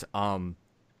 And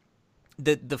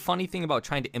the funny thing about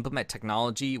trying to implement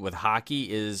technology with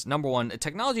hockey is, number one,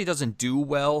 technology doesn't do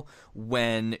well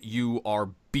when you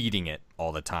are beating it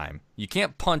all the time. You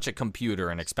can't punch a computer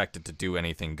and expect it to do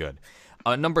anything good.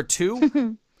 Number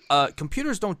two,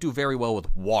 computers don't do very well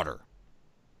with water.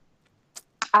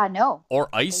 No. Or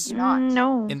ice. They do not.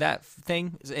 No. In that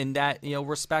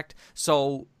respect.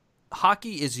 So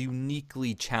hockey is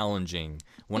uniquely challenging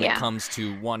when it comes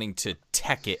to wanting to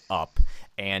tech it up,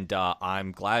 and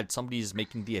I'm glad somebody's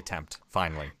making the attempt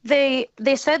finally. They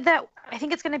said that I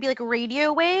think it's going to be like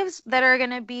radio waves that are going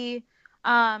to be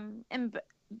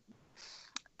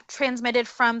transmitted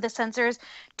from the sensors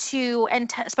to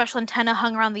special antenna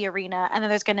hung around the arena, and then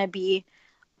there's going to be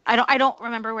I don't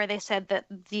remember where they said that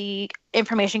the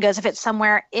information goes, if it's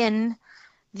somewhere in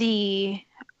the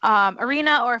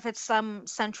arena or if it's some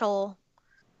central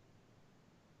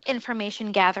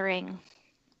information gathering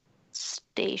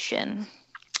station.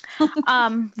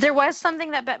 There was something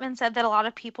that Bettman said that a lot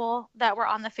of people that were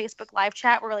on the Facebook live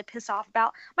chat were really pissed off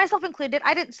about, myself included.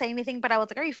 I didn't say anything, but I was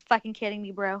like, are you fucking kidding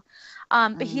me, bro?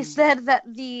 But he said that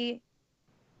the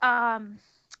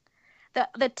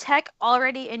tech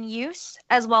already in use,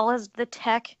 as well as the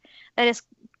tech that is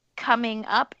coming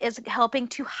up, is helping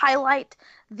to highlight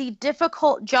the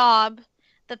difficult job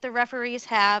that the referees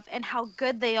have and how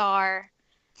good they are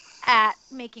at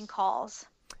making calls.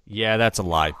 Yeah, that's a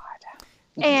lie.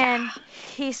 And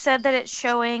he said that it's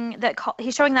showing that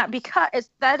he's showing that because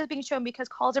that is being shown because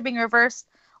calls are being reversed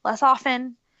less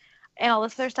often and all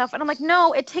this other stuff. And I'm like,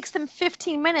 no, it takes them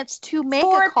 15 minutes to make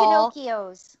a call.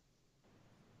 Pinocchios.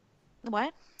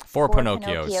 What? Four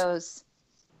Pinocchios.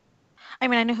 I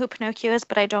mean, I know who Pinocchio is,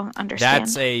 but I don't understand.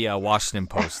 That's a Washington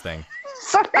Post thing.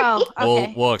 Sorry. Oh,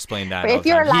 okay. We'll explain that. If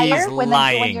you're a another time. liar, He's when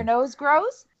lying. your nose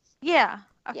grows, Yeah.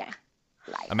 Okay. yeah.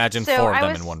 Liar. Imagine So four of I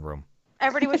them was- in one room.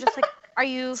 Everybody was just like, are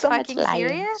you So much fucking lying.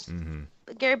 serious? Mm-hmm.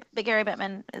 But Gary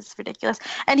Bettman is ridiculous.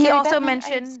 And he Gary also Bettman, I'm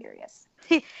mentioned serious.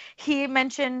 he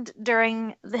mentioned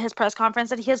during his press conference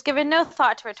that he has given no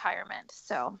thought to retirement.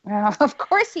 So, Of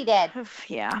course he did.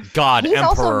 yeah, God, He's Emperor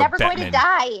also never Bettman. going to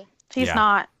die. he's Yeah.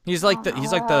 not. He's like the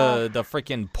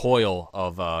freaking Poyle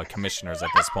of commissioners at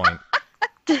this point.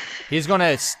 He's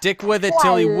gonna stick with it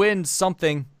till he Poyle. wins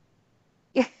something.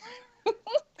 I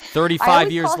 35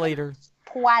 always years call him- later.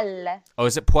 Poil. Oh,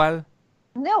 is it Poyle?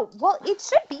 No, well, it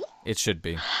should be. It should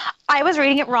be. I was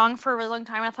reading it wrong for a really long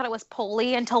time. I thought it was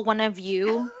Poli until one of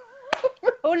you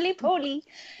Roly poly.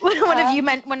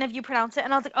 one of you pronounced it,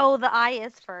 and I was like, oh, the I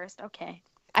is first. Okay.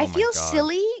 I Oh my feel God.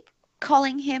 silly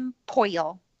calling him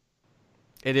Poil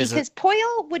It is. because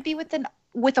Poil would be with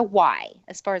a Y,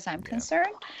 as far as I'm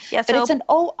concerned, Yeah. but So it's an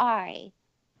OI.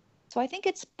 So I think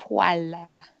it's Poil.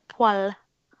 Poil.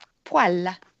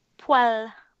 Poil. Poil.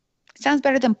 Sounds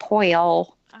better than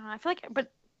Poil. I feel like,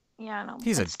 but yeah, no,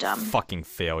 He's a it's dumb. fucking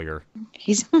failure.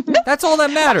 He's That's all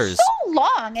that matters. so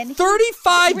long and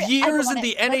 35 I years don't in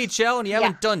the wanna- NHL and you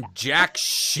haven't done jack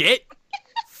shit?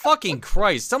 Fucking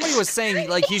Christ. Somebody was saying,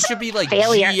 like, he should be, like,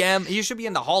 Failure. GM. He should be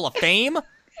in the Hall of Fame.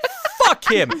 Fuck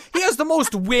him. He has the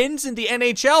most wins in the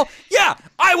NHL. Yeah,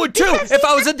 I would too Because if I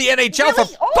he's was in the NHL really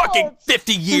for fucking old.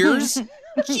 50 years.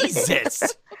 Jesus.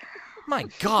 My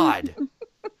God.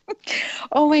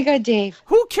 Oh my God, Dave.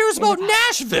 Who cares about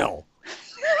Nashville?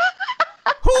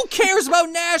 Who cares about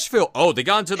Nashville? Oh, they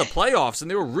got into the playoffs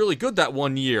and they were really good that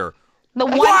one year. The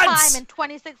one What? time in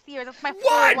 26 years. That's my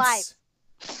whole life.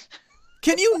 What?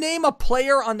 Can you name a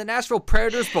player on the Nashville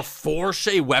Predators before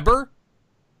Shea Weber?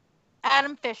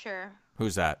 Adam Fisher.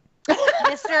 Who's that?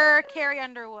 Mr. Carrie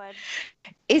Underwood.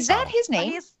 Is that Oh. his Oh,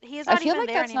 name? he's I not feel even like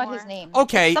there that's anymore. not his name.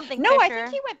 Okay, Something No, I Fisher.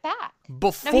 think he went back.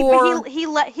 before. No,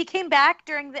 he came back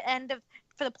during the end of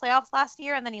for the playoffs last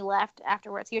year, and then he left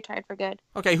afterwards. He retired for good.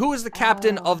 Okay, who was the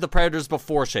captain Oh. of the Predators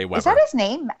before Shea Weber? Is that his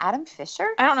name? Adam Fisher?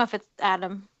 I don't know if it's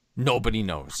Adam. Nobody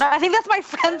knows. No, I think that's my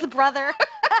friend's brother.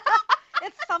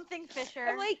 It's something Fisher.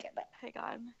 I'm like, Hang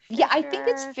on. yeah, I think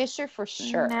it's Fisher, Fisher for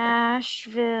sure.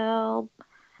 Nashville.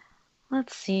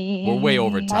 Let's see. We're way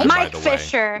over time, by Mike the way.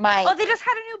 Fisher. Mike. Oh, they just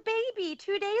had a new baby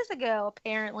 2 days ago,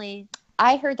 apparently.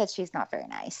 I heard that she's not very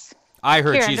nice. I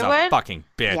heard Here, she's a Underwood? fucking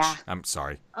bitch. Yeah. I'm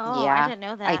sorry. Oh, Yeah, I didn't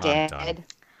know that. I I'm did. done.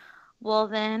 Well,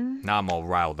 then, Now I'm all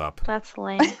riled up. that's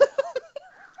lame.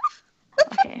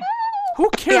 Okay. Who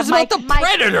cares Yeah, about the Mike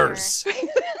Predators?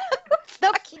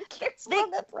 Fucking cares They-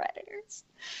 about the Predators.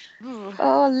 Ooh.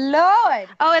 Oh, Lord.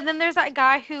 Oh, and then there's that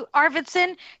guy who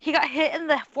Arvidsson. He got hit in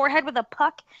the forehead with a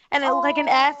puck, and it looked like an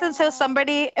S. And so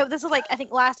this was like I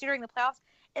think last year during the playoffs.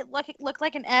 It looked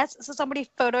like an S. So somebody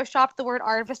photoshopped the word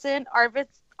Arvidsson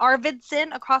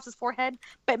across his forehead,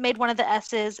 but made one of the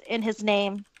S's in his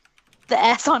name, the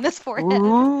S on his forehead.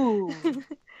 Ooh.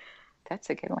 That's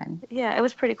a good one. Yeah, it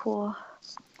was pretty cool.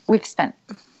 We've spent.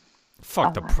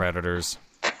 Fuck the Oh. Predators.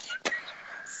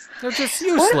 They're just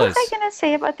What was useless. I going to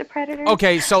say about the Predators?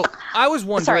 Okay, so I was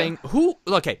wondering who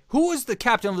was the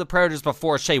captain of the Predators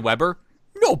before Shea Weber?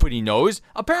 Nobody knows.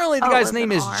 Apparently the Oh, guy's it was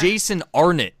name an is R. Jason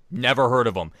Arnott. Never heard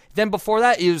of him. Then before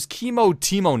that it was Kimmo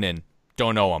Timonen.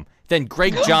 Don't know him. Then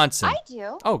Greg Johnson. I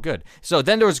do. Oh, good. So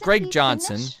then there was Greg he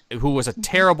Johnson, Finnish? who was a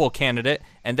terrible candidate,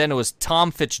 and then it was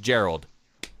Tom Fitzgerald.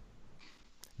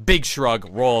 Big shrug,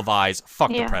 roll of eyes. Fuck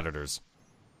the Yeah. Predators.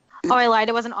 Oh, I lied.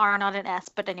 It was an R, not an S.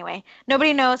 But anyway,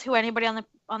 nobody knows who anybody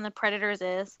on the Predators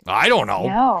is. I don't know.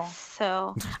 No.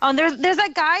 So, oh, and there's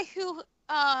that guy who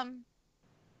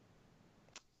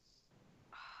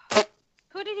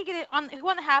who did he get it on? Who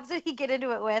on the Habs did he get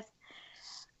into it with?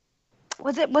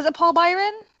 Was it Paul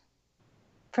Byron?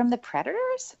 From the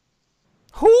Predators?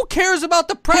 Who cares about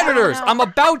the Predators? know. I'm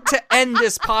about to end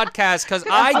this podcast because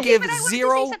I Okay, give but I wanted to say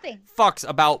zero something. fucks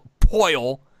about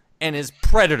Poyle and his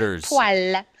Predators.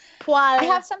 Poil. I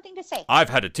have something to say. I've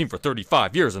had a team for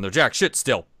 35 years and they're jack shit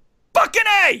still. Fucking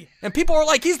A! And people are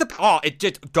like, he's the... Oh, it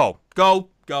just... Go.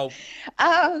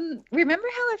 Remember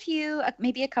how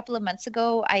maybe a couple of months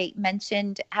ago, I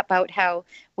mentioned about how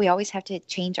we always have to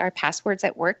change our passwords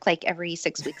at work, like every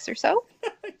 6 weeks or so?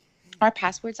 Our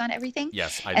passwords on everything?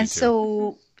 Yes, I do And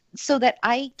too. so that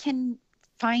I can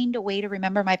find a way to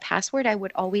remember my password, I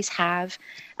would always have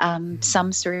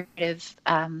some sort of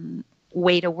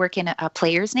way to work in a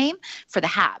player's name for the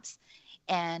Habs.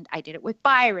 And I did it with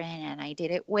Byron, and I did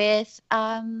it with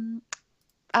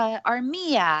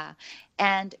Armia.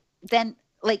 And then,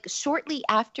 like, shortly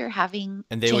after having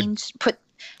And they would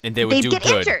And they would they'd do get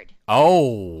good. injured.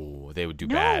 Oh, they would do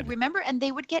No, bad. remember? And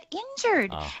they would get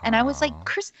injured. And I was like, Uh-huh.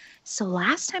 Chris, so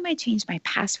last time I changed my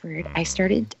password, I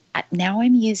started, now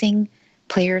I'm using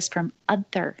players from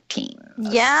other teams.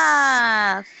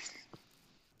 Yeah.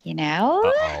 You know?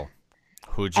 Uh-oh.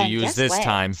 Who'd you And use guess this what?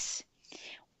 time?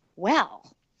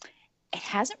 Well, it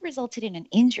hasn't resulted in an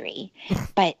injury,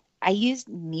 but I used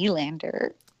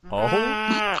Nylander. Oh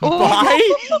my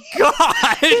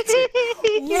God!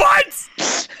 What?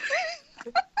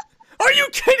 Are you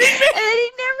kidding me? And he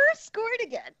never scored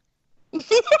again.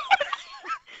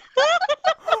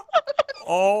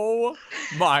 Oh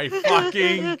my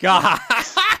fucking God.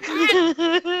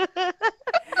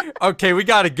 Okay, we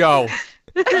gotta go.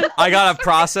 I gotta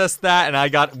process that,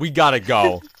 and we gotta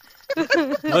go.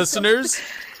 Listeners,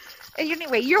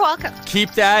 Anyway, you're welcome.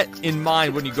 keep that in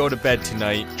mind when you go to bed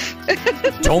tonight.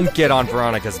 Don't get on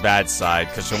Veronica's bad side,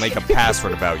 because she'll make a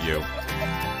password about you.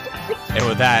 And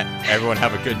with that, everyone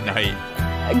have a good night.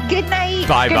 Good night.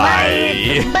 Bye-bye.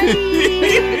 Good night. Bye.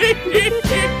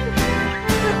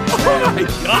 Oh my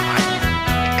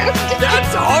God!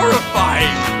 That's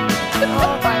horrifying!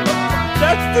 Oh my God.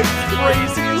 That's the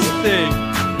craziest thing!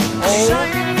 Oh my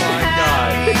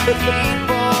God!